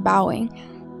corner bowing.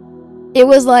 It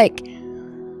was like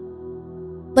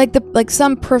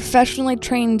some professionally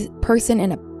trained person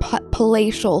in a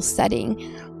palatial setting,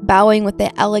 bowing with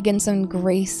the elegance and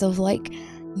grace of like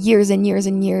years and years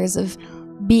and years of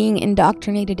being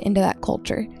indoctrinated into that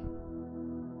culture.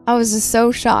 I was just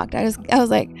so shocked. I was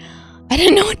like, I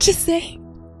didn't know what to say.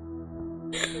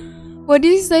 What do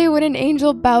you say when an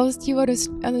angel bows to you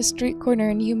on the street corner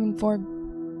in human form?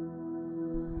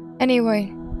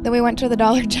 Anyway, then we went to the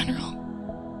Dollar General.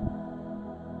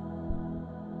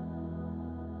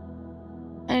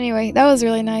 Anyway, that was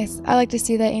really nice. I like to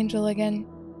see that angel again.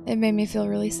 It made me feel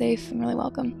really safe and really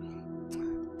welcome.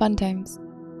 Fun times.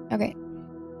 Okay.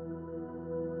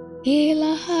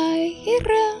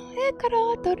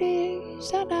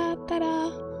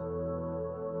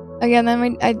 Again, then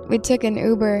we took an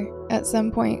Uber at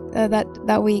some point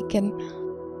that week, and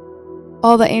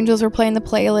all the angels were playing the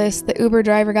playlist. The Uber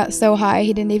driver got so high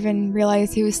he didn't even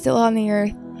realize he was still on the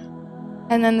earth.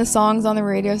 And then the songs on the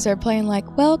radio started playing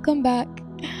like "Welcome Back,"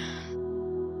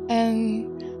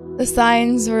 and all the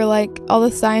signs were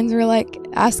like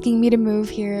asking me to move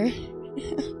here.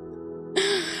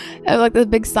 And like this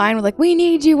big sign was like, "We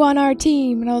need you on our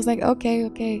team," and I was like,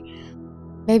 okay,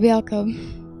 maybe I'll come.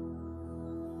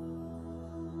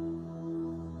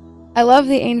 I love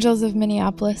the angels of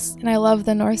Minneapolis, and I love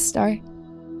the North Star.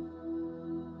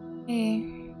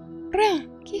 Hey,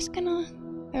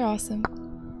 they're awesome.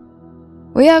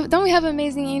 Don't we have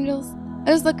amazing angels?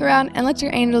 Just look around and let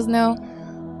your angels know,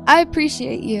 I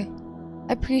appreciate you.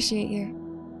 I appreciate you.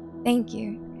 Thank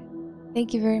you.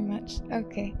 Thank you very much.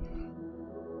 Okay.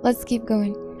 Let's keep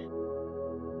going.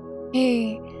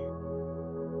 Hey.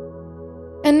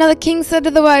 And now the king said to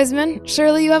the wise men,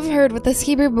 "Surely you have heard what this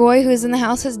Hebrew boy who is in the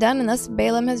house has done, and thus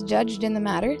Balaam has judged in the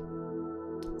matter."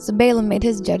 So Balaam made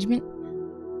his judgment.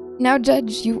 "Now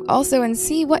judge you also and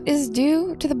see what is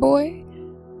due to the boy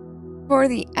for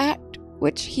the act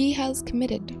which he has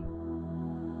committed."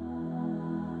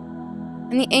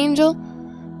 And the angel,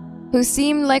 who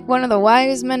seemed like one of the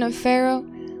wise men of Pharaoh,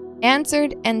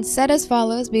 answered and said as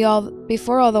follows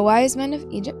before all the wise men of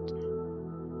Egypt: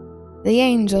 "The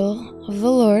angel of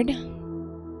the Lord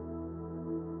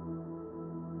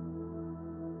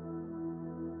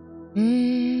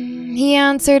he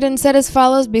answered and said as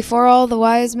follows before all the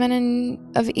wise men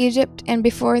of Egypt and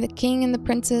before the king and the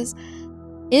princes,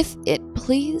 if it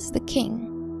please the king,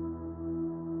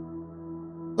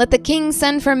 let the king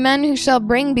send for men who shall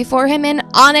bring before him an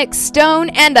onyx stone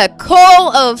and a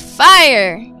coal of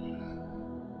fire."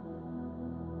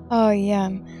 Oh yeah.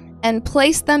 "And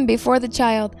place them before the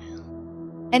child.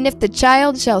 And if the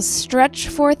child shall stretch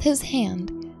forth his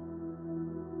hand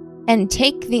and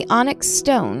take the onyx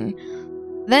stone,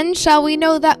 then shall we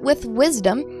know that with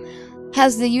wisdom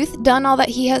has the youth done all that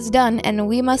he has done, and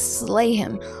we must slay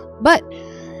him. But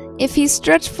if he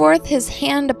stretch forth his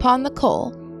hand upon the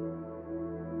coal,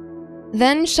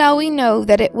 then shall we know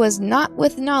that it was not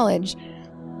with knowledge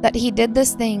that he did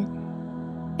this thing,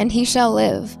 and he shall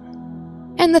live."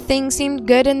 And the thing seemed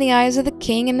good in the eyes of the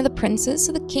king and of the princes,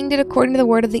 so the king did according to the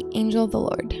word of the angel of the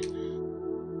Lord.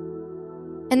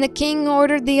 And the king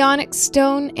ordered the onyx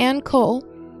stone and coal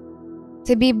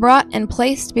to be brought and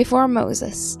placed before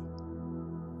Moses.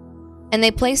 And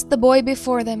they placed the boy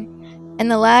before them, and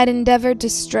the lad endeavored to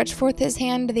stretch forth his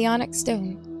hand to the onyx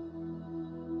stone.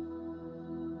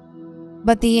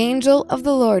 But the angel of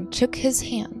the Lord took his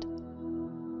hand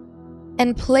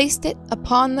and placed it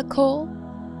upon the coal,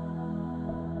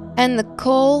 and the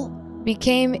coal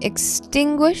became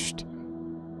extinguished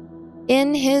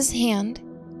in his hand.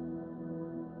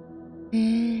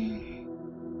 The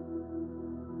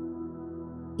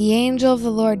angel of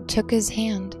the Lord took his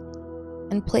hand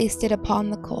and placed it upon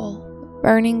the coal,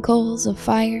 burning coals of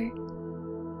fire.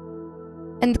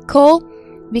 And the coal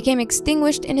became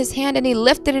extinguished in his hand, and he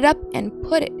lifted it up and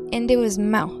put it into his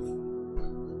mouth.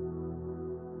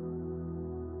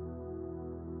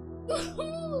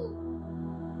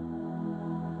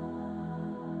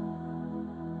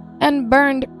 And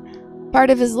burned part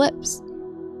of his lips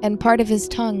and part of his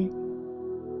tongue.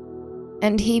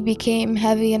 And he became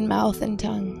heavy in mouth and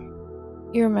tongue.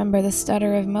 You remember the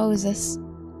stutter of Moses.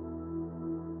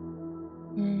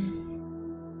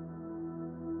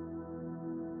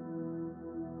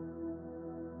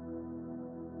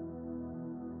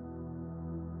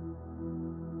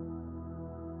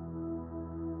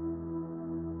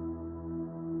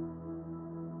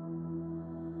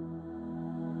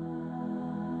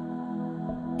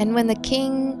 And when the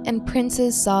king and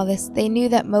princes saw this, they knew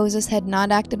that Moses had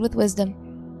not acted with wisdom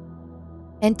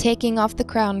in taking off the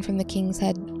crown from the king's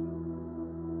head.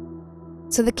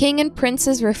 So the king and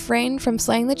princes refrained from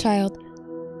slaying the child.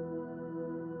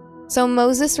 So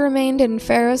Moses remained in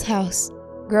Pharaoh's house,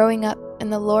 growing up,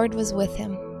 and the Lord was with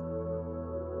him.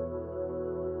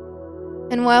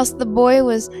 And whilst the boy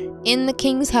was in the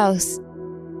king's house,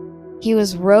 he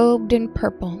was robed in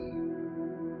purple.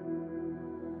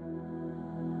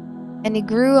 And he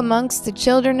grew amongst the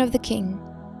children of the king.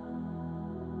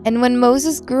 And when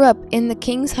Moses grew up in the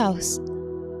king's house,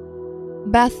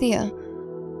 Bathia,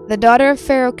 the daughter of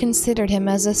Pharaoh, considered him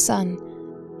as a son,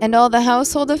 and all the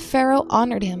household of Pharaoh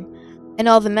honored him, and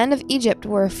all the men of Egypt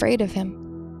were afraid of him.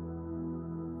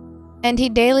 And he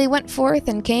daily went forth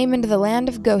and came into the land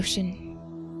of Goshen,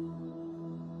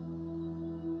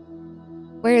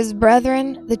 where his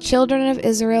brethren, the children of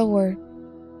Israel, were.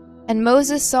 And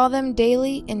Moses saw them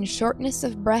daily in shortness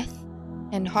of breath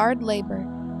and hard labor.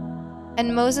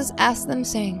 And Moses asked them,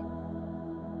 saying,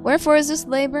 Wherefore is this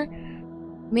labor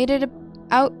meted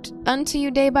out unto you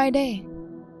day by day?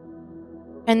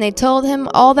 And they told him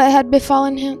all that had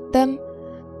befallen them,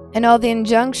 and all the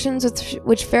injunctions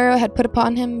which Pharaoh had put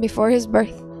upon him before his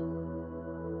birth.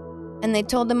 And they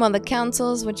told them all the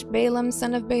counsels which Balaam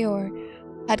son of Beor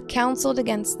had counseled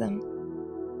against them,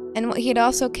 and what he had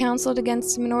also counseled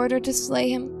against him in order to slay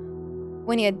him,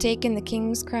 when he had taken the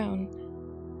king's crown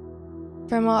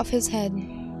from off his head.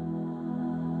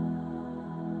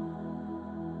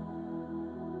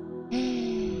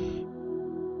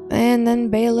 And then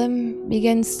Balaam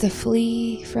begins to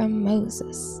flee from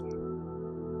Moses.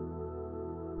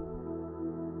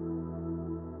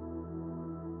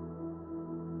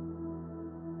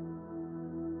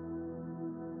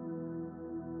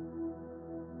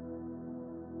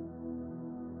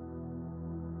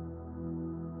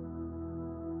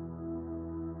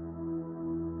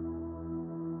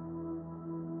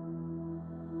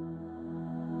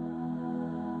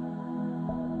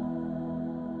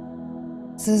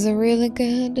 This is a really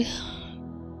good...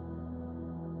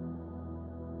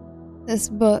 This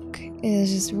book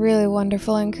is just really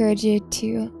wonderful. I encourage you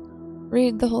to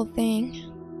read the whole thing.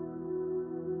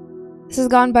 This has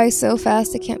gone by so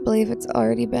fast, I can't believe it's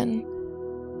already been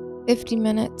 50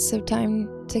 minutes of time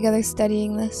together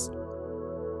studying this.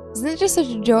 Isn't it just such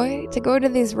a joy to go to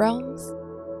these realms?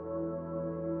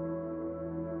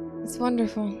 It's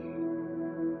wonderful.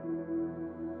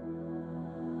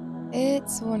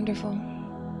 It's wonderful.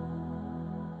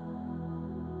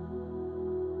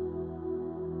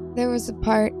 There was a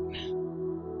part...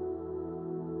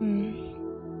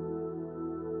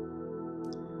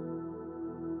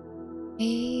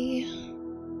 I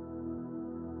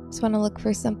just want to look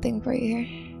for something for you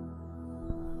here.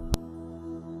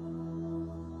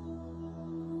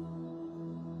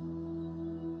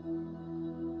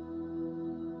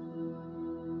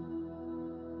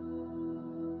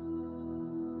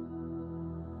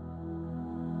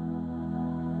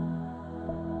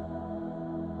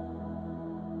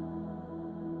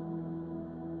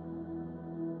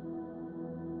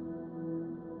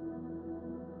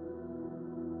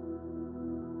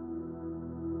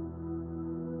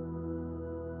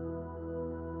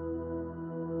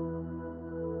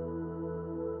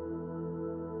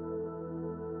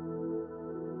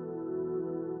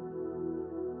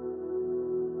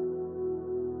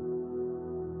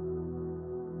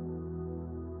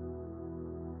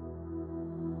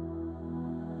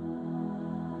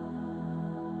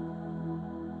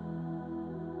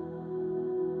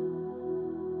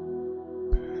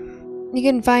 You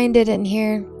can find it in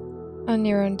here on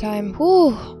your own time.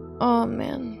 Whew. Oh,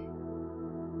 man.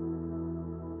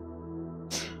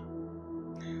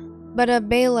 But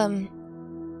Balaam,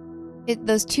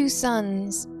 those two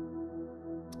sons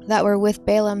that were with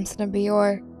Balaam, son of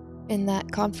Beor, in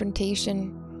that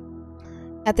confrontation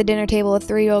at the dinner table of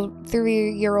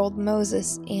 3-year-old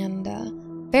Moses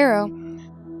and Pharaoh,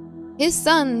 his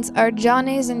sons are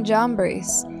Jones and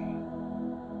Jambres,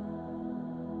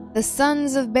 the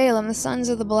sons of Balaam, the sons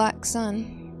of the black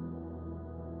sun.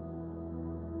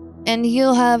 And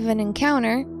he'll have an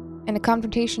encounter and a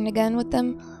confrontation again with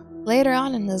them later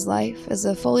on in his life as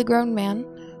a fully grown man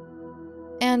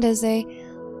and as a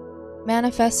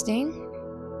manifesting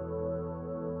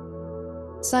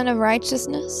son of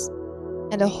righteousness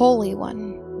and a holy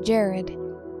one, Jared.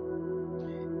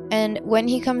 And when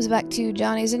he comes back to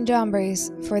Johnny's and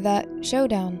Jambres for that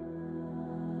showdown,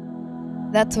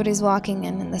 that's what he's walking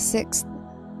in the sixth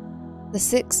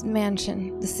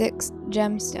mansion, the sixth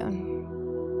gemstone.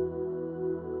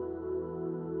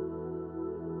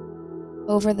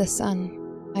 Over the sun,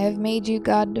 I have made you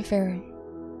God to Pharaoh.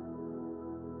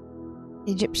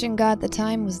 The Egyptian god at the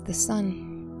time was the sun,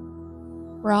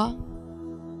 Ra.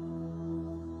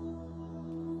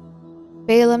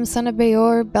 Balaam, son of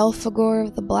Beor, Belphegor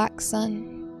of the black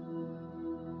sun.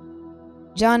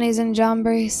 Johnny's and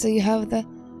Jambres, so you have the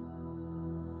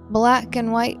black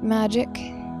and white magic.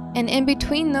 And in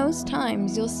between those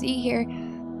times, you'll see here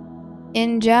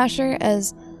in Jasher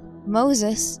as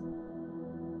Moses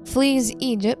flees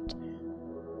Egypt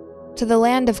to the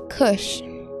land of Cush.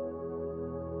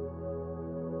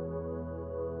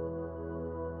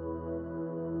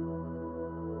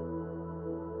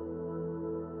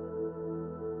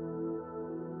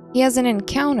 He has an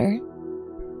encounter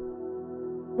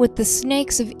with the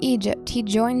snakes of Egypt. He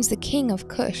joins the king of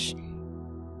Cush,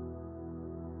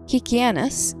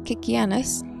 Kikianus.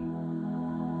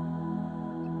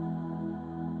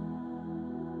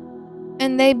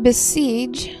 And they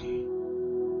besiege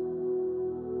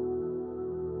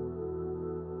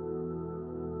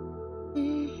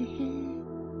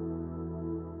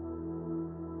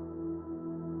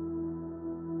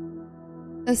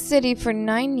a city for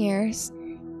 9 years.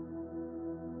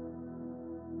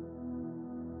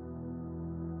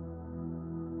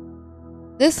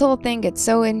 This whole thing gets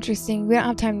so interesting. We don't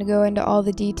have time to go into all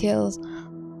the details.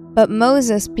 But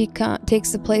Moses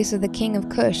takes the place of the king of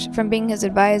Cush. From being his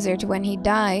advisor to when he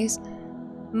dies,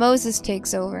 Moses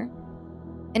takes over.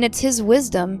 And it's his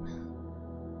wisdom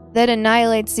that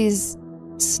annihilates these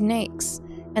snakes.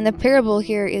 And the parable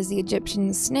here is the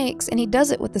Egyptian snakes, and he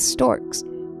does it with the storks,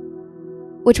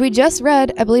 which we just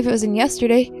read. I believe it was in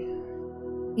yesterday's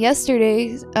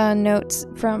notes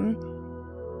from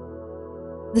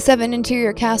the 7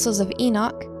 interior castles of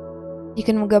Enoch. You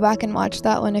can go back and watch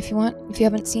that one if you want, if you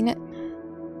haven't seen it.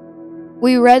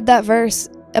 We read that verse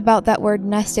about that word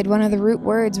nested. One of the root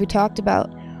words we talked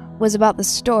about was about the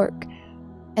stork.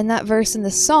 And that verse in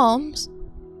the Psalms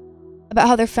about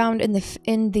how they're found in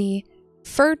the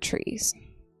fir trees.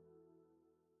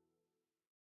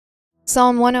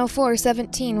 Psalm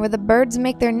 104:17, where the birds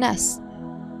make their nests.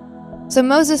 So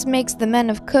Moses makes the men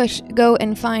of Cush go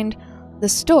and find the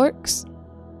storks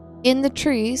in the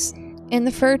trees, in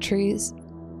the fir trees,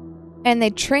 and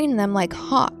they train them like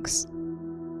hawks.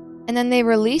 And then they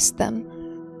release them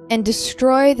and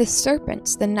destroy the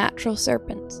serpents, the natural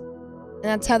serpents. And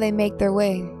that's how they make their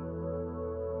way.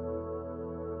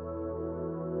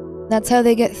 That's how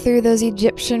they get through those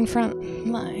Egyptian front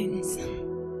lines.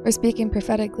 We're speaking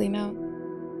prophetically now.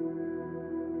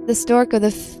 The stork of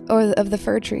the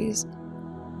fir trees.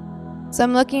 So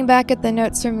I'm looking back at the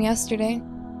notes from yesterday.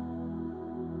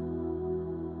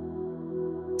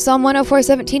 Psalm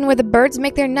 104:17, where the birds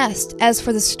make their nest. As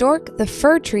for the stork, the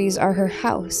fir trees are her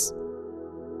house.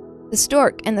 The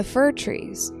stork and the fir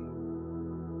trees.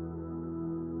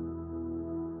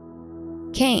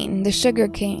 Cane, the sugar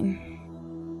cane,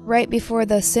 right before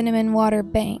the cinnamon water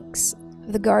banks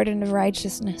of the Garden of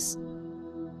Righteousness.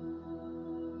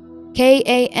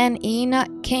 K-A-N-E, not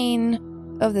Cain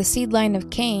of the seed line of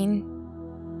Cain.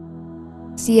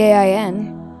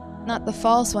 C-A-I-N, not the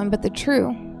false one, but the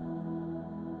true.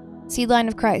 Seed line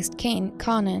of Christ, Cain,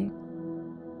 Conan.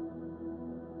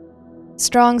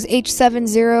 Strong's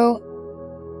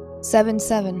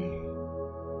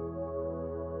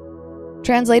H7077.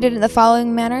 Translated in the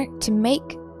following manner: to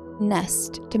make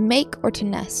nest, to make or to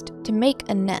nest, to make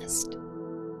a nest.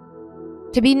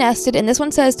 To be nested, and this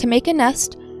one says to make a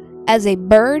nest as a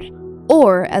bird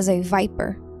or as a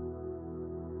viper.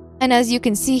 And as you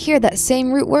can see here, that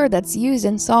same root word that's used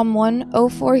in Psalm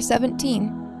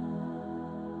 104:17.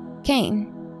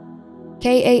 Cain,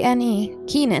 K-A-N-E,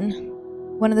 Kenan,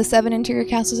 one of the 7 interior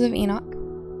castles of Enoch.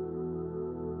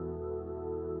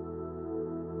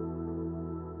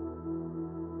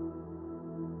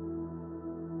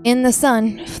 In the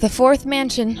sun, the 4th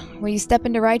mansion, where you step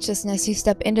into righteousness, you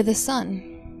step into the sun.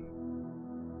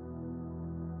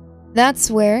 That's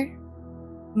where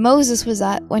Moses was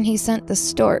at when he sent the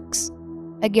storks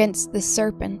against the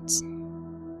serpents.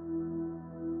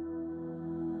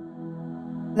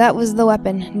 That was the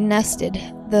weapon, nested,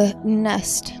 the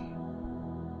nest,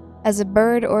 as a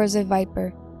bird or as a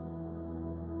viper.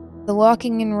 The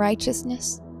walking in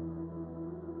righteousness.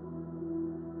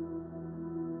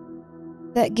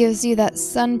 That gives you that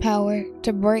sun power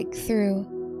to break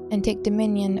through and take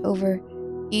dominion over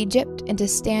Egypt and to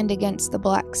stand against the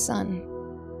black sun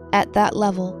at that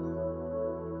level.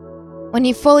 When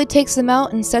he fully takes them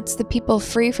out and sets the people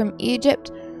free from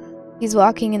Egypt, he's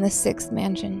walking in the 6th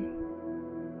mansion.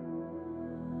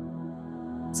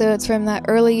 So it's from that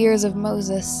early years of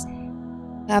Moses,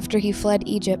 after he fled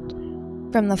Egypt,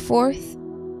 from the 4th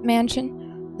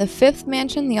mansion, the 5th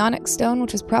mansion, the onyx stone,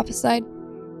 which was prophesied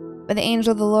by the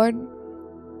angel of the Lord,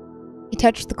 he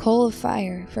touched the coal of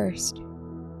fire first.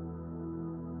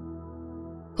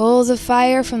 Coals of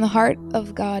fire from the heart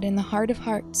of God, in the heart of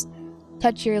hearts,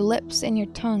 touch your lips and your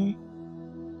tongue.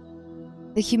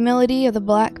 The humility of the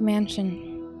black mansion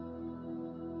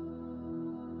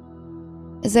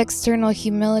is external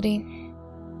humility,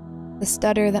 the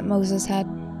stutter that Moses had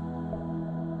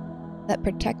that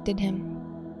protected him.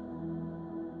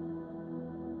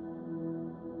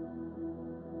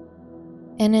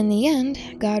 And in the end,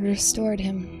 God restored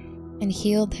him and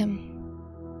healed him.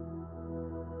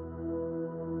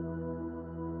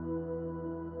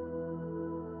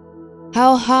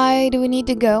 How high do we need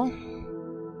to go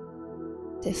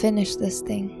to finish this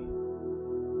thing?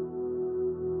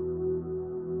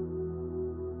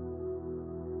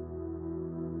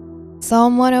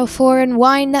 Psalm 104, and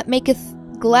wine that maketh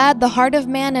glad the heart of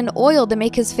man, and oil to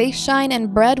make his face shine,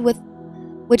 and bread with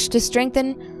which to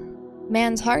strengthen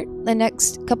man's heart. The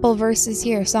next couple verses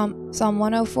here, Psalm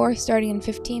 104, starting in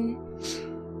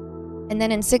 15. And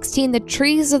then in 16, the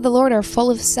trees of the Lord are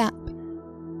full of sap.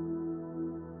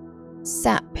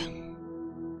 Sap.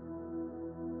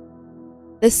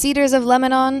 The cedars of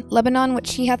Lebanon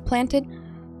which he hath planted,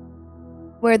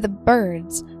 where the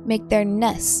birds make their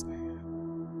nests.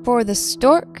 For the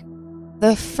stork,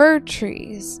 the fir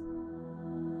trees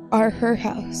are her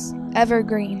house,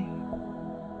 evergreen.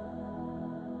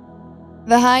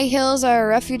 The high hills are a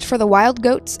refuge for the wild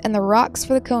goats, and the rocks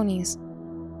for the conies.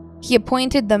 He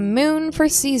appointed the moon for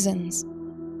seasons.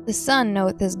 The sun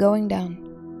knoweth his going down.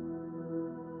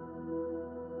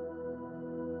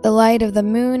 The light of the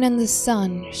moon and the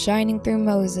sun shining through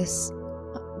Moses,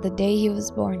 the day he was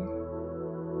born.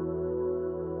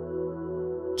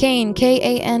 Cain,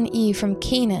 K-A-N-E, from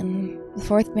Canaan, the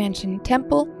 4th mansion.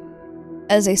 Temple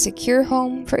as a secure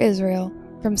home for Israel,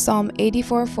 from Psalm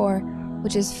 84:4,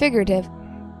 which is figurative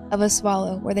of a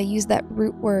swallow, where they use that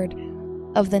root word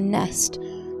of the nest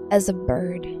as a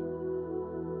bird.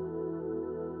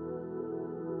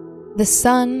 The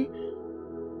sun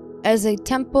as a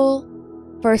temple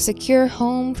for a secure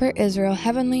home for Israel,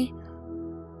 heavenly,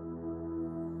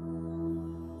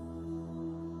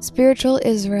 spiritual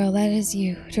Israel, that is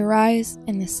you, to rise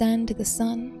and ascend to the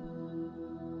sun.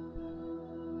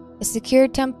 A secure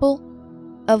temple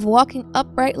of walking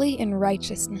uprightly in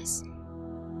righteousness.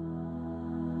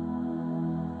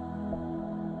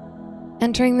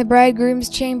 Entering the bridegroom's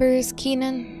chambers,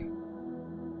 Kenan.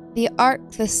 The ark,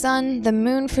 the sun, the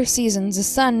moon for seasons. The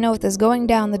sun knoweth is going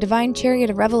down, the divine chariot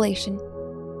of revelation.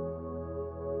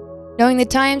 Knowing the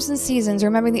times and seasons,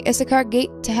 remembering the Issachar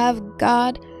gate to have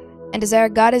God and desire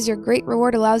God as your great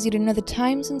reward allows you to know the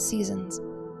times and seasons.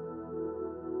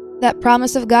 That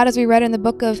promise of God, as we read in the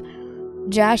book of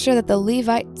Jasher, that the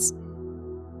Levites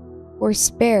were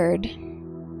spared.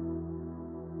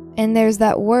 And there's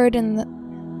that word in the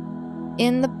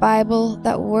Bible,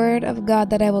 that word of God,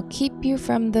 that I will keep you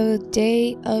from the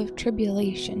day of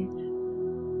tribulation.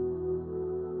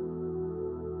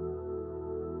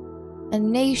 A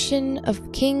nation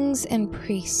of kings and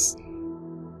priests.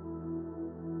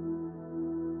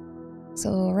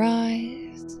 So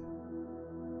arise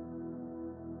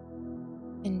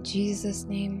in Jesus'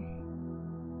 name.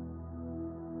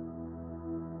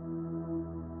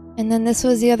 And then this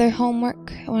was the other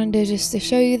homework. I wanted to just to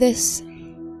show you this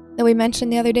that we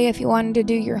mentioned the other day if you wanted to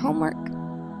do your homework.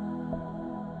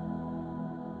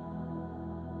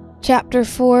 Chapter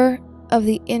 4 of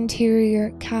the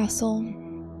interior castle,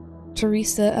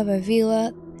 Teresa of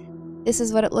Avila. This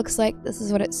is what it looks like. This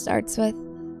is what it starts with.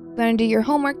 If you want to do your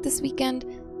homework this weekend,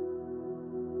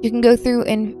 You can go through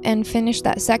and finish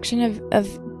that section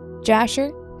of Jasher.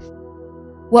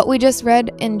 What we just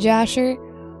read in Jasher,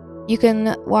 you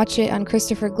can watch it on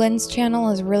Christopher Glenn's channel.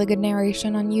 It's a really good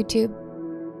narration on YouTube.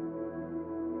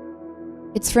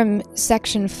 It's from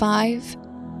section 5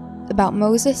 about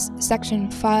Moses,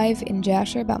 section 5 in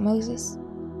Jasher about Moses.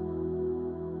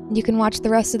 You can watch the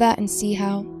rest of that and see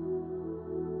how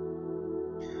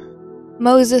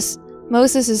Moses'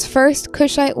 first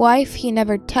Cushite wife he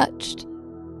never touched.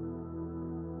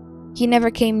 He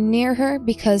never came near her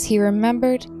because he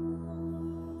remembered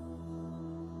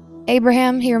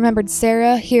Abraham, he remembered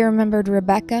Sarah, he remembered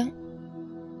Rebekah,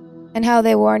 and how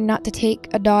they warned not to take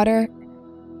a daughter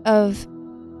of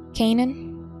Canaan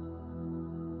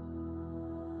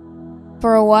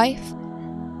for a wife.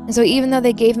 And so even though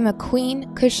they gave him a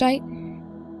queen, Cushite,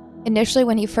 initially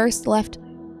when he first left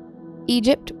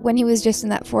Egypt, when he was just in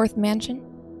that 4th mansion,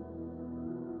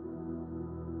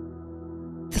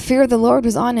 the fear of the Lord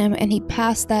was on him, and he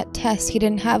passed that test. He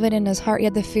didn't have it in his heart. He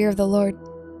had the fear of the Lord.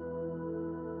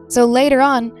 So later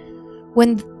on,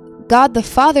 when God the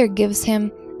Father gives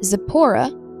him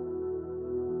Zipporah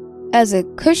as a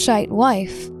Cushite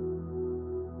wife,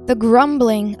 the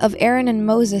grumbling of Aaron and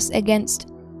Moses against,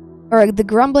 or the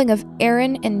grumbling of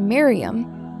Aaron and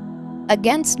Miriam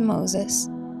against Moses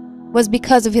was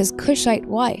because of his Cushite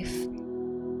wife.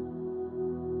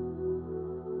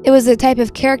 It was a type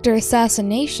of character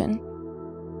assassination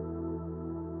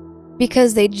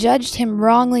because they judged him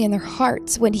wrongly in their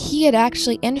hearts when he had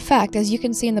actually, in fact, as you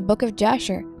can see in the book of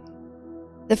Jasher,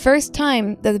 the first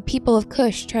time that the people of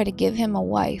Cush tried to give him a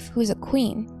wife who's a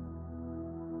queen,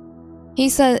 he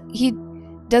said he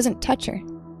doesn't touch her.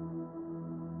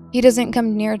 He doesn't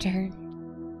come near to her.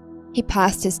 He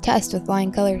passed his test with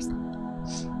flying colors.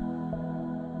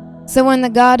 So when the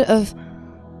God of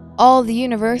all the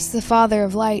universe, the Father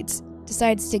of lights,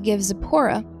 decides to give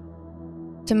Zipporah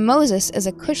to Moses as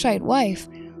a Cushite wife,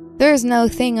 there is no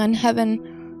thing on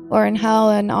heaven or in hell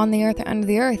and on the earth or under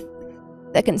the earth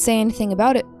that can say anything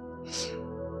about it.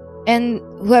 And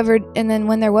then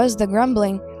when there was the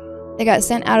grumbling, they got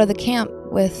sent out of the camp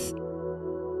with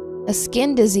a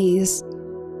skin disease.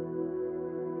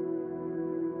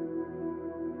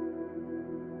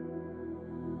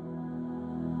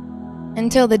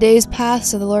 Until the days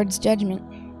passed of the Lord's judgment.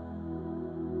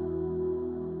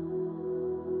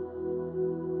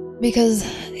 Because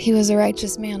he was a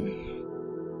righteous man.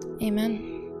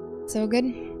 Amen. So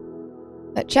good.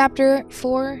 But chapter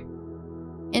 4,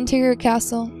 Interior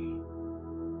Castle.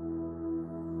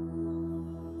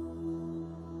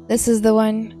 This is the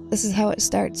one. This is how it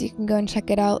starts. You can go and check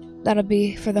it out. That'll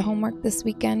be for the homework this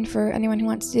weekend for anyone who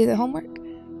wants to do the homework.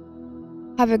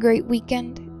 Have a great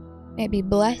weekend. May it be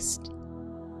blessed.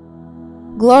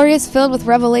 Glorious, filled with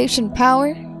revelation power.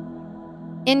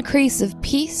 Increase of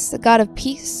peace. The God of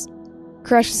peace.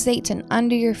 Crush Satan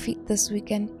under your feet this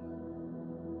weekend.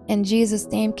 In Jesus'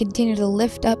 name, continue to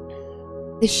lift up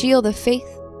the shield of faith.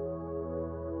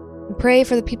 And pray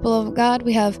for the people of God.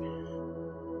 We have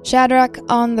Shadrach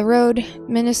on the road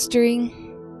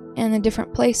ministering in the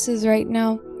different places right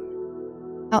now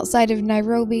outside of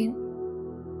Nairobi.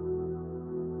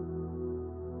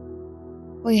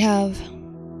 We have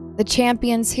the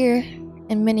champions here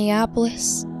in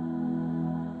Minneapolis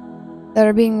that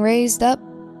are being raised up.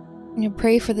 You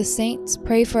pray for the saints,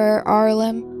 pray for our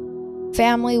RLM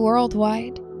family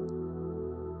worldwide.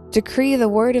 Decree the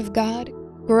word of God,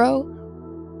 grow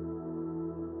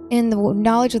in the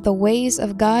knowledge of the ways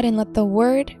of God, and let the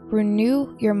word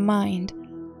renew your mind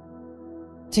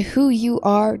to who you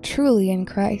are truly in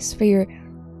Christ, for your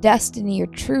destiny, your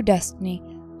true destiny,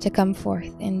 to come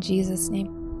forth in Jesus' name.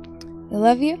 I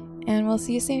love you, and we'll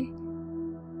see you soon.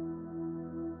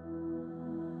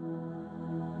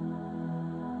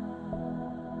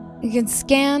 You can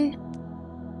scan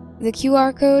the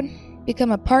QR code,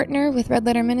 become a partner with Red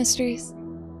Letter Ministries.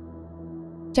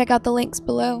 Check out the links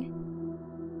below.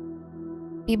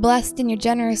 Be blessed in your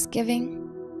generous giving.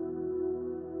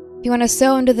 If you want to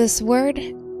sow into this word,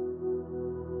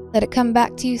 let it come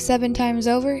back to you 7 times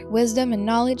over, wisdom and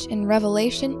knowledge and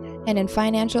revelation and in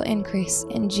financial increase.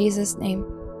 In Jesus' name,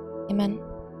 amen.